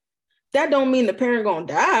dead, that don't mean the parent gonna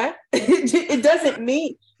die. It doesn't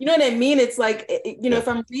mean, you know what I mean? It's like, if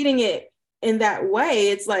I'm reading it in that way,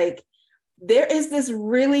 it's like, there is this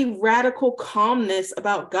really radical calmness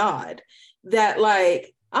about God that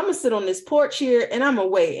like, I'm gonna sit on this porch here and I'm gonna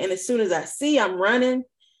wait. And as soon as I see, I'm running.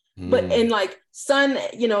 And like, son,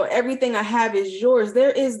 everything I have is yours.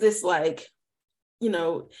 There is this like,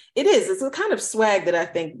 it's a kind of swag that I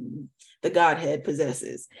think the Godhead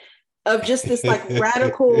possesses, of just this like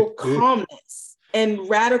radical calmness and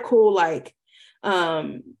radical, like,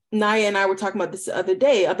 Naya and I were talking about this the other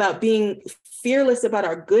day about being fearless about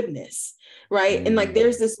our goodness, right? And like,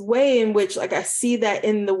 there's this way in which, like, I see that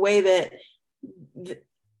in the way that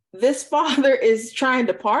this father is trying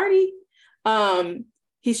to party.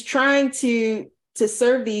 He's trying to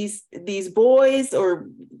serve these boys, or,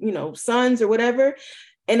 you know, sons or whatever.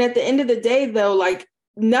 And at the end of the day, though, like,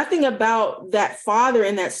 nothing about that father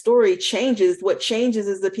in that story changes. What changes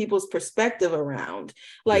is the people's perspective around,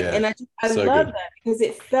 like, and I so love that, because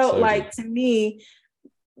it felt like to me,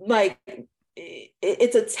 like,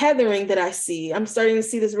 it's a tethering that I see. I'm starting to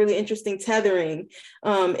see this really interesting tethering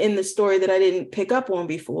in the story that I didn't pick up on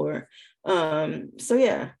before. So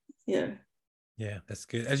yeah, that's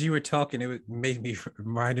good. As you were talking, it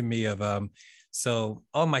reminded me of so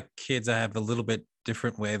all my kids, I have a little bit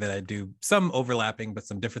different way that I do, some overlapping, but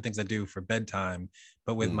some different things I do for bedtime.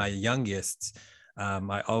 But with my youngest,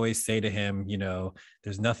 I always say to him, you know,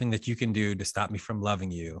 there's nothing that you can do to stop me from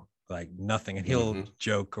loving you, like nothing. And he'll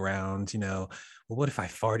joke around, you know, well, what if I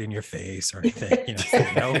fart in your face or anything? You know, so,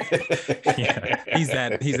 nope. Yeah, he's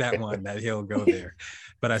that one that he'll go there.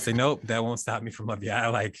 But I say, nope, that won't stop me from loving you.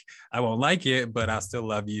 I won't like it, but I'll still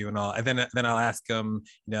love you and all. And then I'll ask him,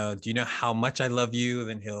 you know, do you know how much I love you?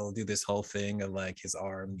 Then he'll do this whole thing of like his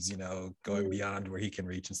arms, you know, going beyond where he can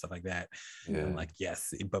reach and stuff like that. Yeah. And I'm like,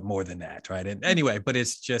 yes, but more than that, right? And anyway, but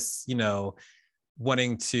it's just, you know,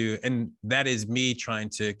 wanting to, and that is me trying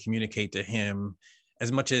to communicate to him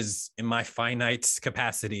as much as in my finite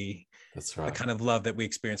capacity, that's right, the kind of love that we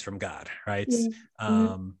experience from God, right?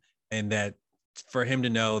 And that for him to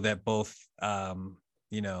know that both,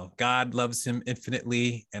 you know, God loves him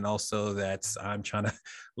infinitely, and also that I'm trying to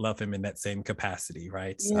love him in that same capacity,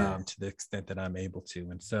 right? To the extent that I'm able to.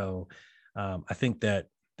 And so I think that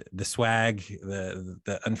the swag,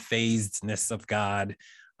 the unfazedness of God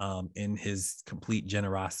in his complete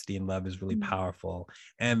generosity and love is really powerful.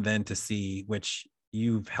 And then to see, which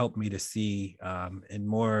you've helped me to see in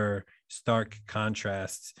more stark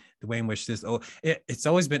contrast, the way in which it's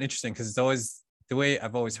always been interesting, because it's always, the way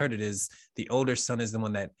I've always heard it is the older son is the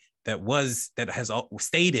one that has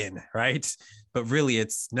stayed in, right? But really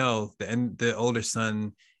it's the older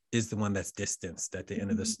son is the one that's distanced at the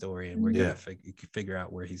end of the story, and we're gonna figure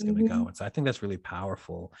out where he's gonna go. And so I think that's really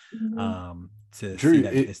powerful to see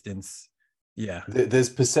that distance. Yeah, there's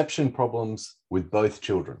perception problems with both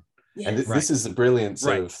children. Yes. And this is the brilliance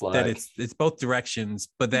of like that it's both directions,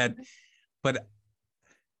 but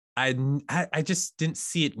I just didn't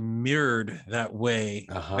see it mirrored that way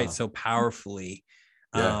quite so powerfully.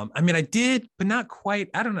 I mean, I did, but not quite.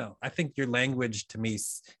 I don't know. I think your language to me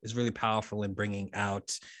is really powerful in bringing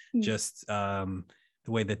out just the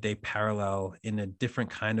way that they parallel in a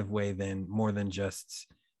different kind of way more than just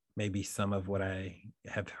maybe some of what I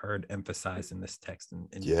have heard emphasized in this text and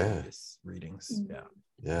in previous readings.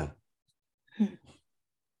 Yeah.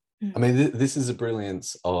 I mean, this is a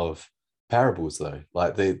brilliance of parables, though.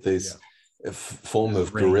 Like this form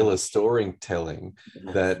of guerrilla storytelling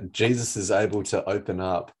that Jesus is able to open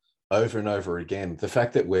up over and over again. The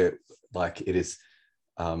fact that we're like, it is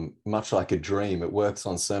much like a dream. It works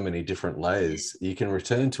on so many different layers. You can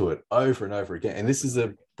return to it over and over again. And this is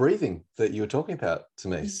a breathing that you were talking about,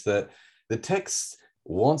 Tamis, that the text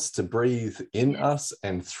wants to breathe in us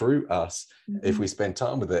and through us if we spend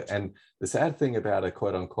time with it. And the sad thing about a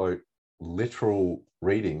quote unquote literal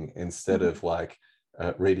reading, instead of like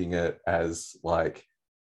reading it as like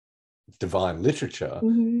divine literature,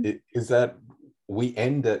 is that we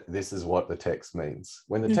end at this is what the text means.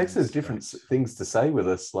 When the text has different things to say with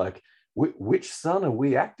us, like which son are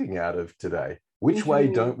we acting out of today? Which way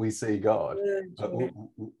don't we see God?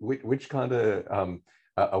 Which kind of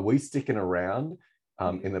are we sticking around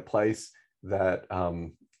in the place that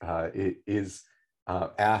it is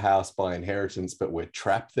our house by inheritance, but we're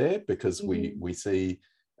trapped there because we see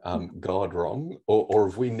God wrong, or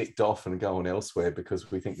have we nicked off and going elsewhere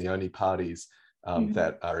because we think the only parties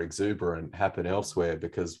that are exuberant happen elsewhere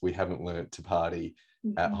because we haven't learned to party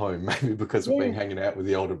at home, maybe because we've been hanging out with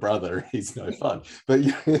the older brother. He's no fun. But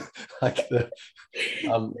like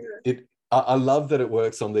I love that it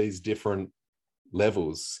works on these different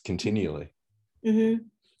levels continually.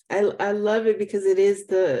 I love it because it's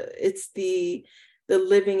the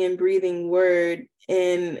living and breathing word,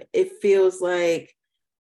 and it feels like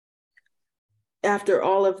after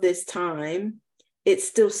all of this time, it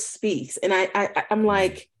still speaks. And I'm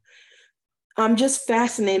like, I'm just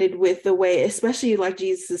fascinated with the way, especially like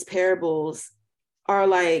Jesus's parables are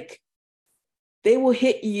like, they will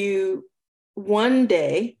hit you one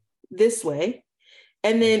day this way,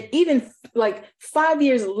 And then even like 5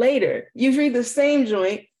 years later, you read the same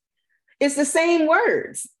joint, it's the same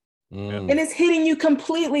words. And it's hitting you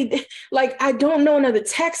completely. Like, I don't know another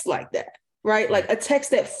text like that, right? Like a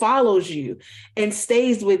text that follows you and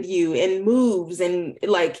stays with you and moves and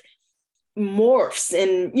like morphs.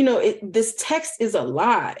 And, you know, this text is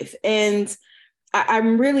alive. And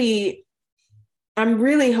I'm really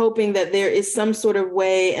hoping that there is some sort of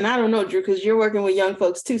way, and I don't know, Drew, because you're working with young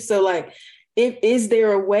folks too. So like, is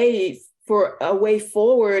there a way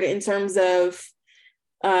forward in terms of,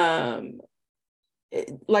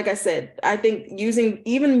 like I said, I think using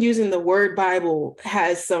the word Bible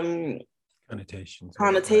has some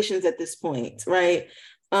connotations at this point, right?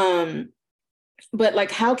 But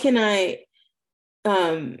like, how can I,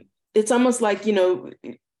 it's almost like, you know,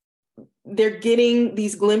 they're getting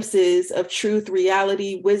these glimpses of truth,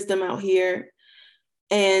 reality, wisdom out here.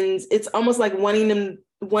 And it's almost like wanting them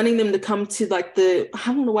to come to like I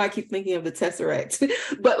don't know why I keep thinking of the Tesseract,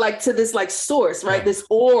 but like to this like source, right? This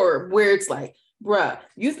orb where it's like, bruh,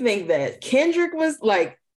 you think that Kendrick was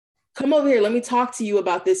like, come over here, let me talk to you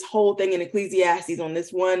about this whole thing in Ecclesiastes on this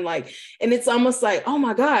one, like, and it's almost like, oh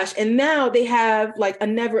my gosh. And now they have like a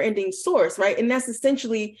never-ending source, right? And that's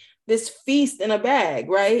essentially this feast in a bag,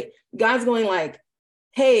 right? God's going like,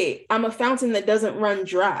 hey, I'm a fountain that doesn't run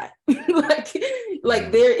dry.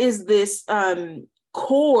 like there is this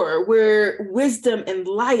core where wisdom and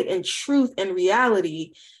light and truth and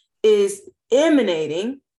reality is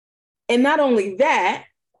emanating. And not only that,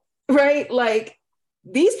 right? Like,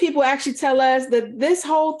 these people actually tell us that this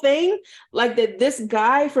whole thing, like that this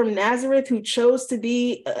guy from Nazareth who chose to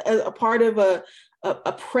be a part of a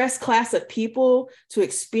oppressed class of people to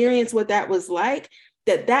experience what that was like,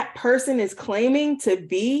 that person is claiming to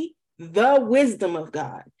be the wisdom of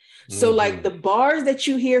God. So like the bars that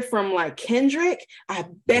you hear from like Kendrick, I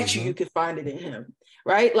bet you could find it in him,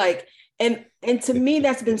 right? Like, and to me,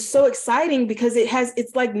 that's been so exciting because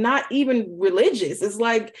it's like not even religious. It's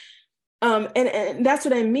like, and that's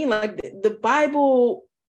what I mean. Like the Bible,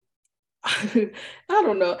 I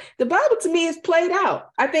don't know. The Bible to me is played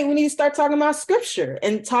out. I think we need to start talking about scripture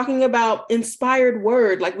and talking about inspired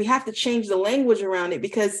word. Like we have to change the language around it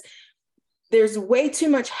because there's way too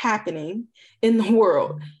much happening in the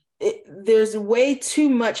world. There's way too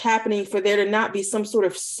much happening for there to not be some sort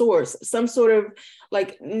of source, some sort of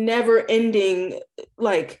like never ending,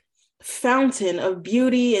 like fountain of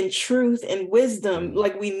beauty and truth and wisdom.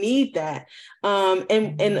 Like we need that.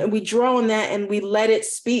 And we draw on that and we let it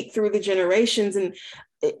speak through the generations. And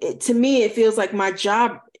to me, it feels like my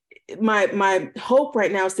job, my hope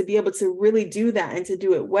right now is to be able to really do that and to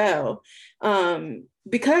do it well.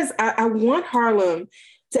 Because I want Harlem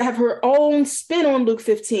to have her own spin on Luke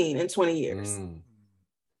 15 in 20 years.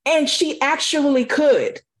 And she actually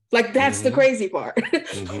could. Like, that's the crazy part.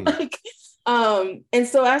 Like, and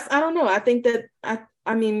so I don't know. I think that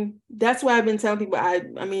I mean, that's why I've been telling people,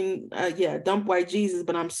 yeah, dump white Jesus,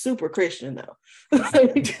 but I'm super Christian though.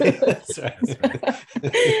 That's right.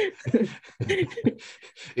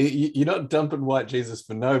 You're not dumping white Jesus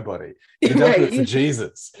for nobody. You're dumping it for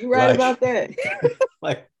Jesus. You're right about that.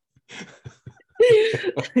 Like,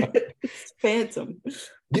 it's phantom.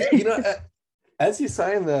 You know, as you're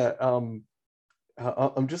saying that,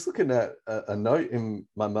 I'm just looking at a note in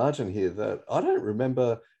my margin here that I don't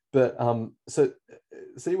remember, but so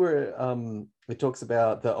see where it talks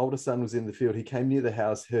about the older son was in the field. He came near the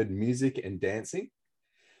house, heard music and dancing.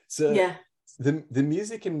 So yeah, the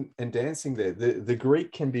music and dancing there, the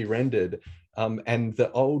Greek can be rendered, and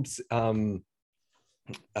the old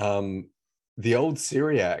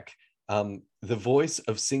Syriac, the voice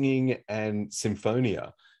of singing and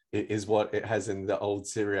symphonia is what it has in the old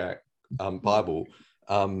Syriac Bible.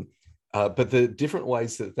 But the different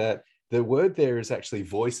ways that the word there is actually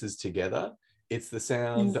voices together. It's the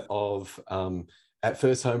sound of, at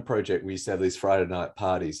First Home Project, we used to have these Friday night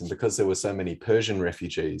parties. And because there were so many Persian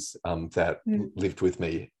refugees that lived with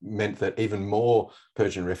me, meant that even more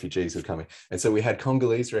Persian refugees were coming. And so we had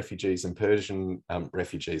Congolese refugees and Persian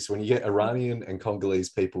refugees. So when you get Iranian and Congolese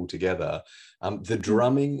people together, the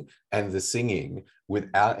drumming and the singing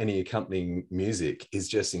without any accompanying music is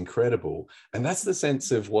just incredible. And that's the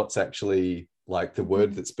sense of what's actually like the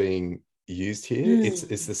word that's being used here.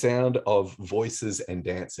 It's the sound of voices and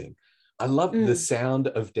dancing. I love the sound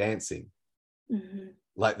of dancing,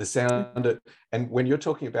 like the sound of, and when you're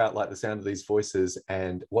talking about like the sound of these voices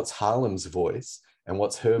and what's Harlem's voice and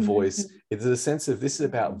what's her voice, it's a sense of this is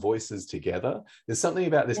about voices together. There's something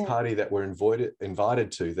about this party that we're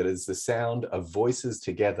invited to that is the sound of voices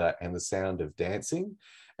together and the sound of dancing.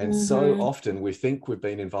 And so often we think we've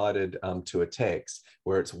been invited to a text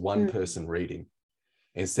where it's one person reading.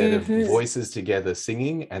 instead of voices together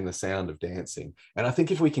singing and the sound of dancing. And I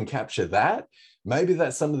think if we can capture that, maybe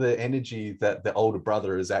that's some of the energy that the older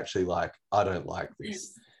brother is actually like, I don't like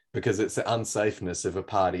this, because it's the unsafeness of a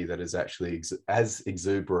party that is actually as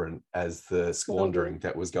exuberant as the squandering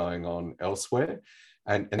that was going on elsewhere.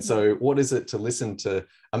 And so what is it to listen to?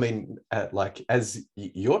 I mean, like as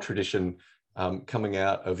your tradition coming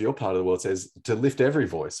out of your part of the world says, to lift every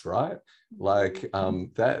voice, right? Like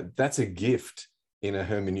that's a gift in a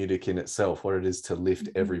hermeneutic in itself, what it is to lift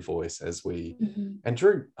every voice as we, and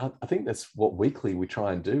Drew, I think that's what weekly we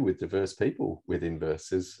try and do with diverse people within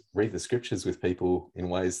Verse, is read the scriptures with people in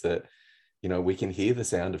ways that, you know, we can hear the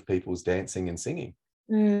sound of people's dancing and singing.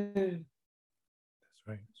 That's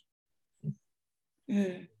right.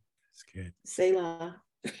 That's good. Selah.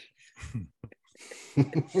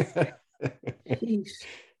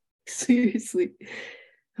 Seriously.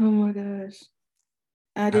 Oh my gosh.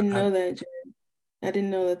 I didn't know that, Jared. I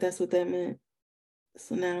didn't know that that's what that meant.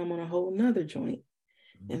 So now I'm on a whole nother joint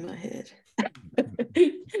in my head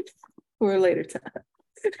for a later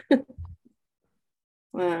time.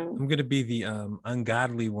 Wow. I'm going to be the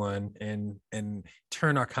ungodly one and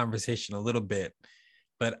turn our conversation a little bit.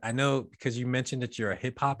 But I know because you mentioned that you're a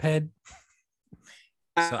hip hop head.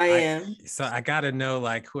 So I am. So I got to know,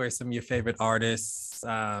 like, who are some of your favorite artists?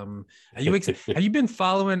 Have you been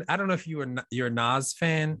following? I don't know if you're a Nas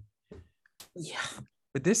fan. Yeah.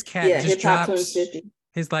 But this cat just dropped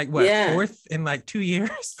his like what fourth in like 2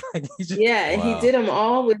 years. Like he did them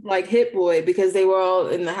all with like Hit Boy because they were all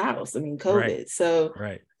in the house. I mean, COVID. Right. So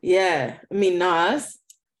yeah, I mean Nas.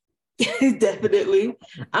 Definitely.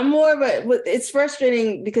 I'm more of a. It's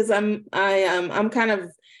frustrating because I'm kind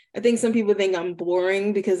of. I think some people think I'm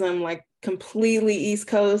boring because I'm like completely East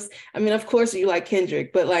Coast. I mean, of course you like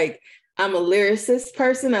Kendrick, but like I'm a lyricist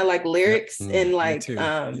person. I like lyrics and like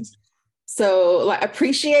so like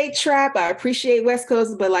appreciate trap. I appreciate West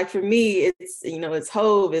Coast, but like for me, it's it's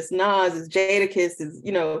Hove, it's Nas, it's Jadakiss, it's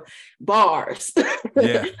bars.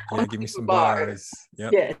 Yeah, give me some bars.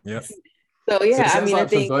 Yep. So So I mean, like I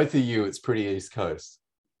think for both of you, it's pretty East Coast.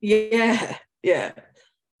 Yeah,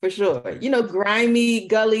 for sure. Grimy,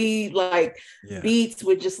 gully, like beats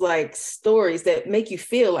with just like stories that make you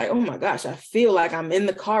feel like, oh my gosh, I feel like I'm in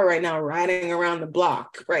the car right now, riding around the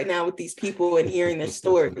block right now with these people and hearing their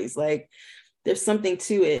stories. Like there's something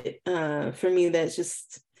to it for me that's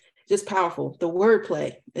just powerful. The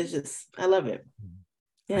wordplay is just, I love it.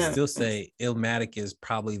 Yeah. I still say Illmatic is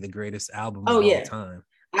probably the greatest album of all time.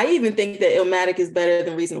 I even think that Illmatic is better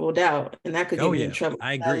than Reasonable Doubt, and that could get me in trouble.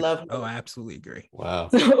 I agree. I love I absolutely agree. Wow.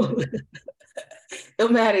 So,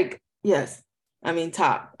 Illmatic, yes. I mean,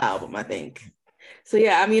 top album, I think. So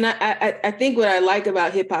yeah, I mean, I think what I like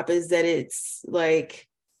about hip hop is that it's like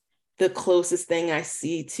the closest thing I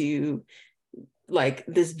see to like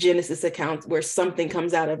this Genesis account where something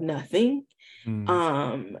comes out of nothing,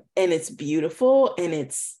 and it's beautiful and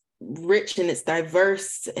it's rich and it's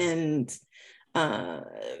diverse and.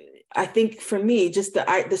 I think for me, just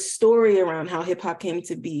the story around how hip hop came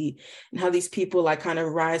to be and how these people like kind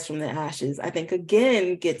of rise from the ashes, I think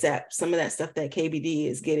again gets at some of that stuff that KBD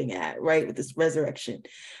is getting at, right, with this resurrection.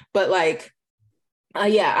 But like,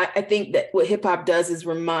 I think that what hip hop does is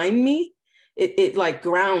remind me, it like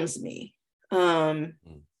grounds me, in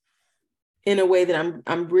a way that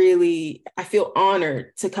I'm really, I feel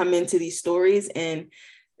honored to come into these stories and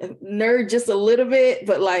nerd just a little bit,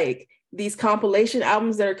 but like. These compilation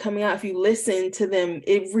albums that are coming out, if you listen to them,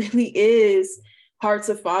 it really is hearts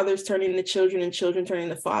of fathers turning to children and children turning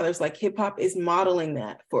to fathers. Like hip hop is modeling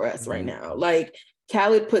that for us right now. Like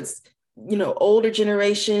Khaled puts, older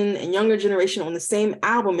generation and younger generation on the same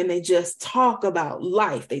album and they just talk about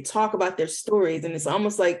life. They talk about their stories. And it's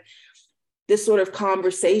almost like this sort of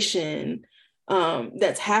conversation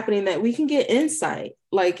that's happening that we can get insight,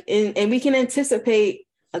 like and we can anticipate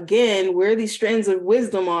again, where these strands of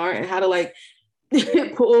wisdom are and how to like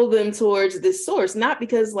pull them towards this source, not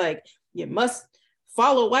because like you must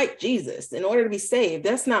follow white Jesus in order to be saved.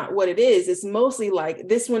 That's not what it is. It's mostly like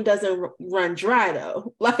this one doesn't run dry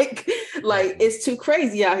though. Like it's too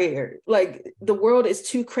crazy out here. Like the world is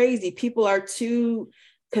too crazy. People are too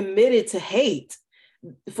committed to hate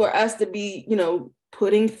for us to be,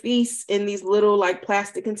 putting feasts in these little like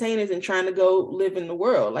plastic containers and trying to go live in the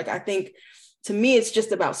world. Like I think to me, it's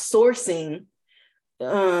just about sourcing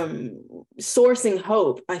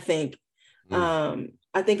hope, I think.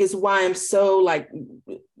 I think is why I'm so like,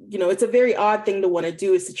 it's a very odd thing to want to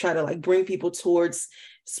do is to try to like bring people towards,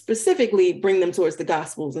 specifically bring them towards the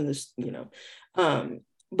gospels and this,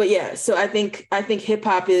 but yeah, so I think hip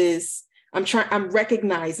hop is I'm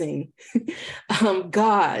recognizing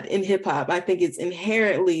God in hip hop. I think it's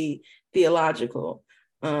inherently theological.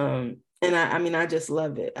 And I just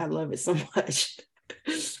love it. I love it so much.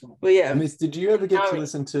 But yeah. Miss, did you ever get to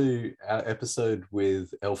listen to our episode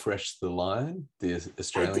with Elfresh the Lion, the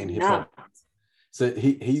Australian hip hop? So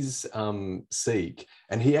he's Sikh,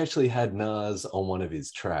 and he actually had Nas on one of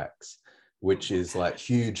his tracks, which is like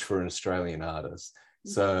huge for an Australian artist.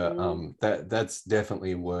 So that's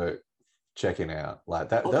definitely worth checking out. Like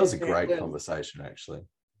that was a great conversation, actually.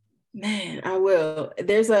 Man, I will.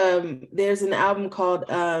 There's an album called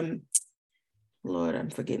Lord, I'm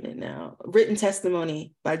forgetting it now. Written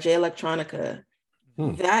Testimony by Jay Electronica.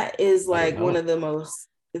 That is like one of the most.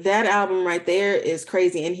 That album right there is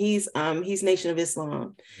crazy, and he's Nation of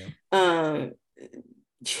Islam. Yeah.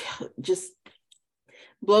 Just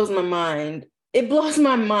blows my mind. It blows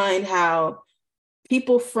my mind how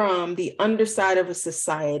people from the underside of a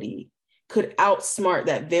society could outsmart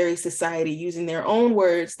that very society using their own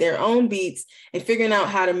words, their own beats, and figuring out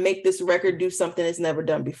how to make this record do something it's never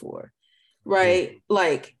done before. Right?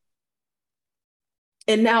 Like,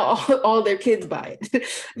 and now all their kids buy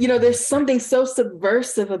it. There's something so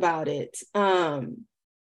subversive about it. And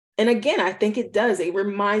again, I think it does. It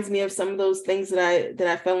reminds me of some of those things that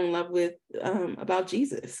I fell in love with about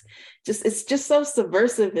Jesus. It's just so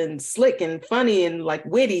subversive and slick and funny and like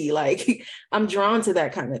witty. Like I'm drawn to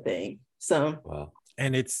that kind of thing. So wow.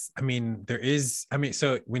 And so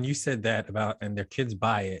when you said that about and their kids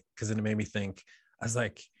buy it, because then it made me think, I was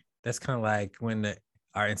like, that's kind of like when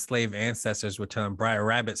our enslaved ancestors were telling Briar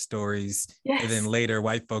Rabbit stories. Yes. And then later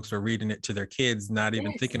white folks were reading it to their kids, not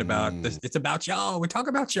even thinking about this. It's about y'all. We're talking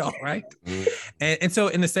about y'all, right? And so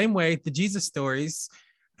in the same way, the Jesus stories,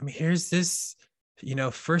 I mean, here's this,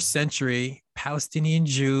 first century Palestinian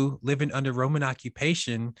Jew living under Roman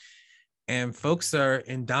occupation, and folks are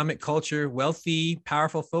in dominant culture, wealthy,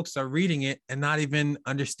 powerful folks are reading it and not even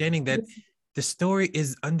understanding that the story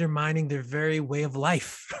is undermining their very way of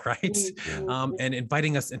life, right? And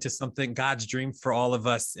inviting us into something, God's dream for all of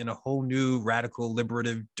us in a whole new radical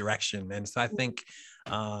liberative direction. And so I think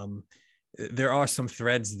there are some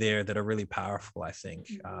threads there that are really powerful, I think,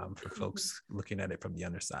 for folks looking at it from the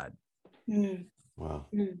underside. Wow.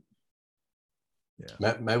 Yeah.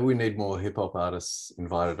 Maybe we need more hip hop artists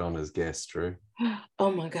invited on as guests, Drew.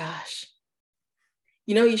 Oh my gosh.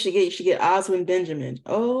 You should get Oswin Benjamin.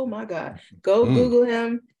 Oh my God. Go Google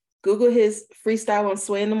him. Google his freestyle on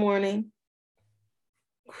Sway in the Morning.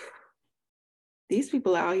 These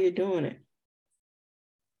people are out here doing it.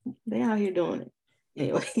 They out here doing it.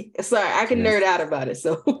 Anyway, sorry, I can nerd out about it.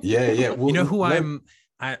 So yeah. Well,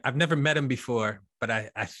 I've never met him before, but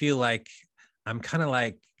I feel like I'm kind of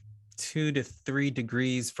like 2 to 3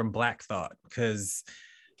 degrees from Black Thought, because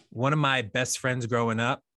one of my best friends growing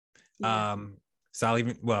up,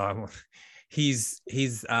 he's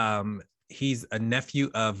a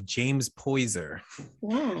nephew of James Poyser.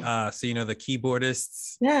 Wow. So the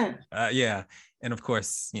keyboardists. Yeah. And of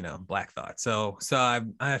course, Black Thought. So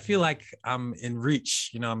I feel like I'm in reach.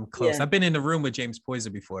 I'm close. Yeah. I've been in the room with James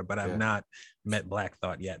Poyser before, but I've not met Black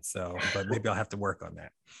Thought yet. So, but maybe I'll have to work on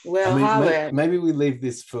that. Well, maybe we leave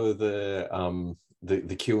this for the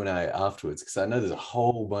Q&A afterwards, because I know there's a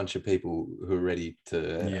whole bunch of people who are ready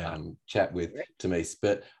to chat with Tamis.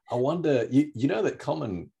 But I wonder, you know that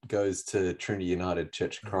Common goes to Trinity United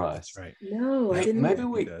Church of Christ. That's right. No, I didn't.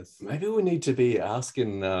 Maybe we need to be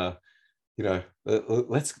asking.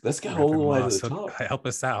 Let's go all the way to the top. Help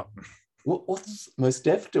us out. What's Mos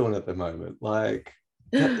Def doing at the moment? I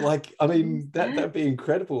mean, that'd be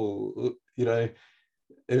incredible.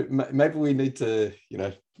 Maybe we need to.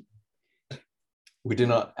 We do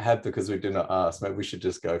not have because we do not ask. Maybe we should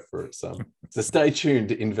just go for it. So stay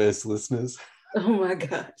tuned, Inverse listeners. Oh my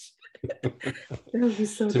gosh. That would be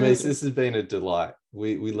so good. Tamis, this has been a delight.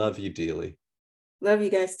 We love you dearly. Love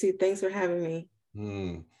you guys too. Thanks for having me.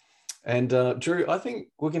 And Drew, I think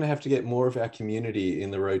we're going to have to get more of our community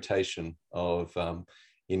in the rotation of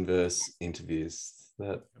Inverse interviews.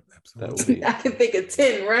 That would be. I can think of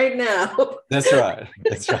 10 right now. That's right.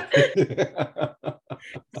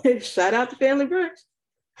 Shout out to Family Brunch.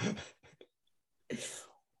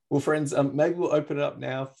 Well, friends, maybe we'll open it up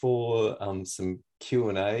now for some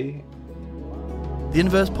Q&A. The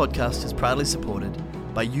Inverse podcast is proudly supported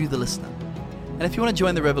by you, the listener. And if you want to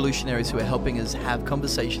join the revolutionaries who are helping us have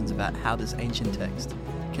conversations about how this ancient text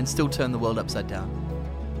can still turn the world upside down,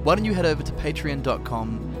 why don't you head over to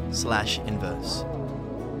patreon.com/inverse.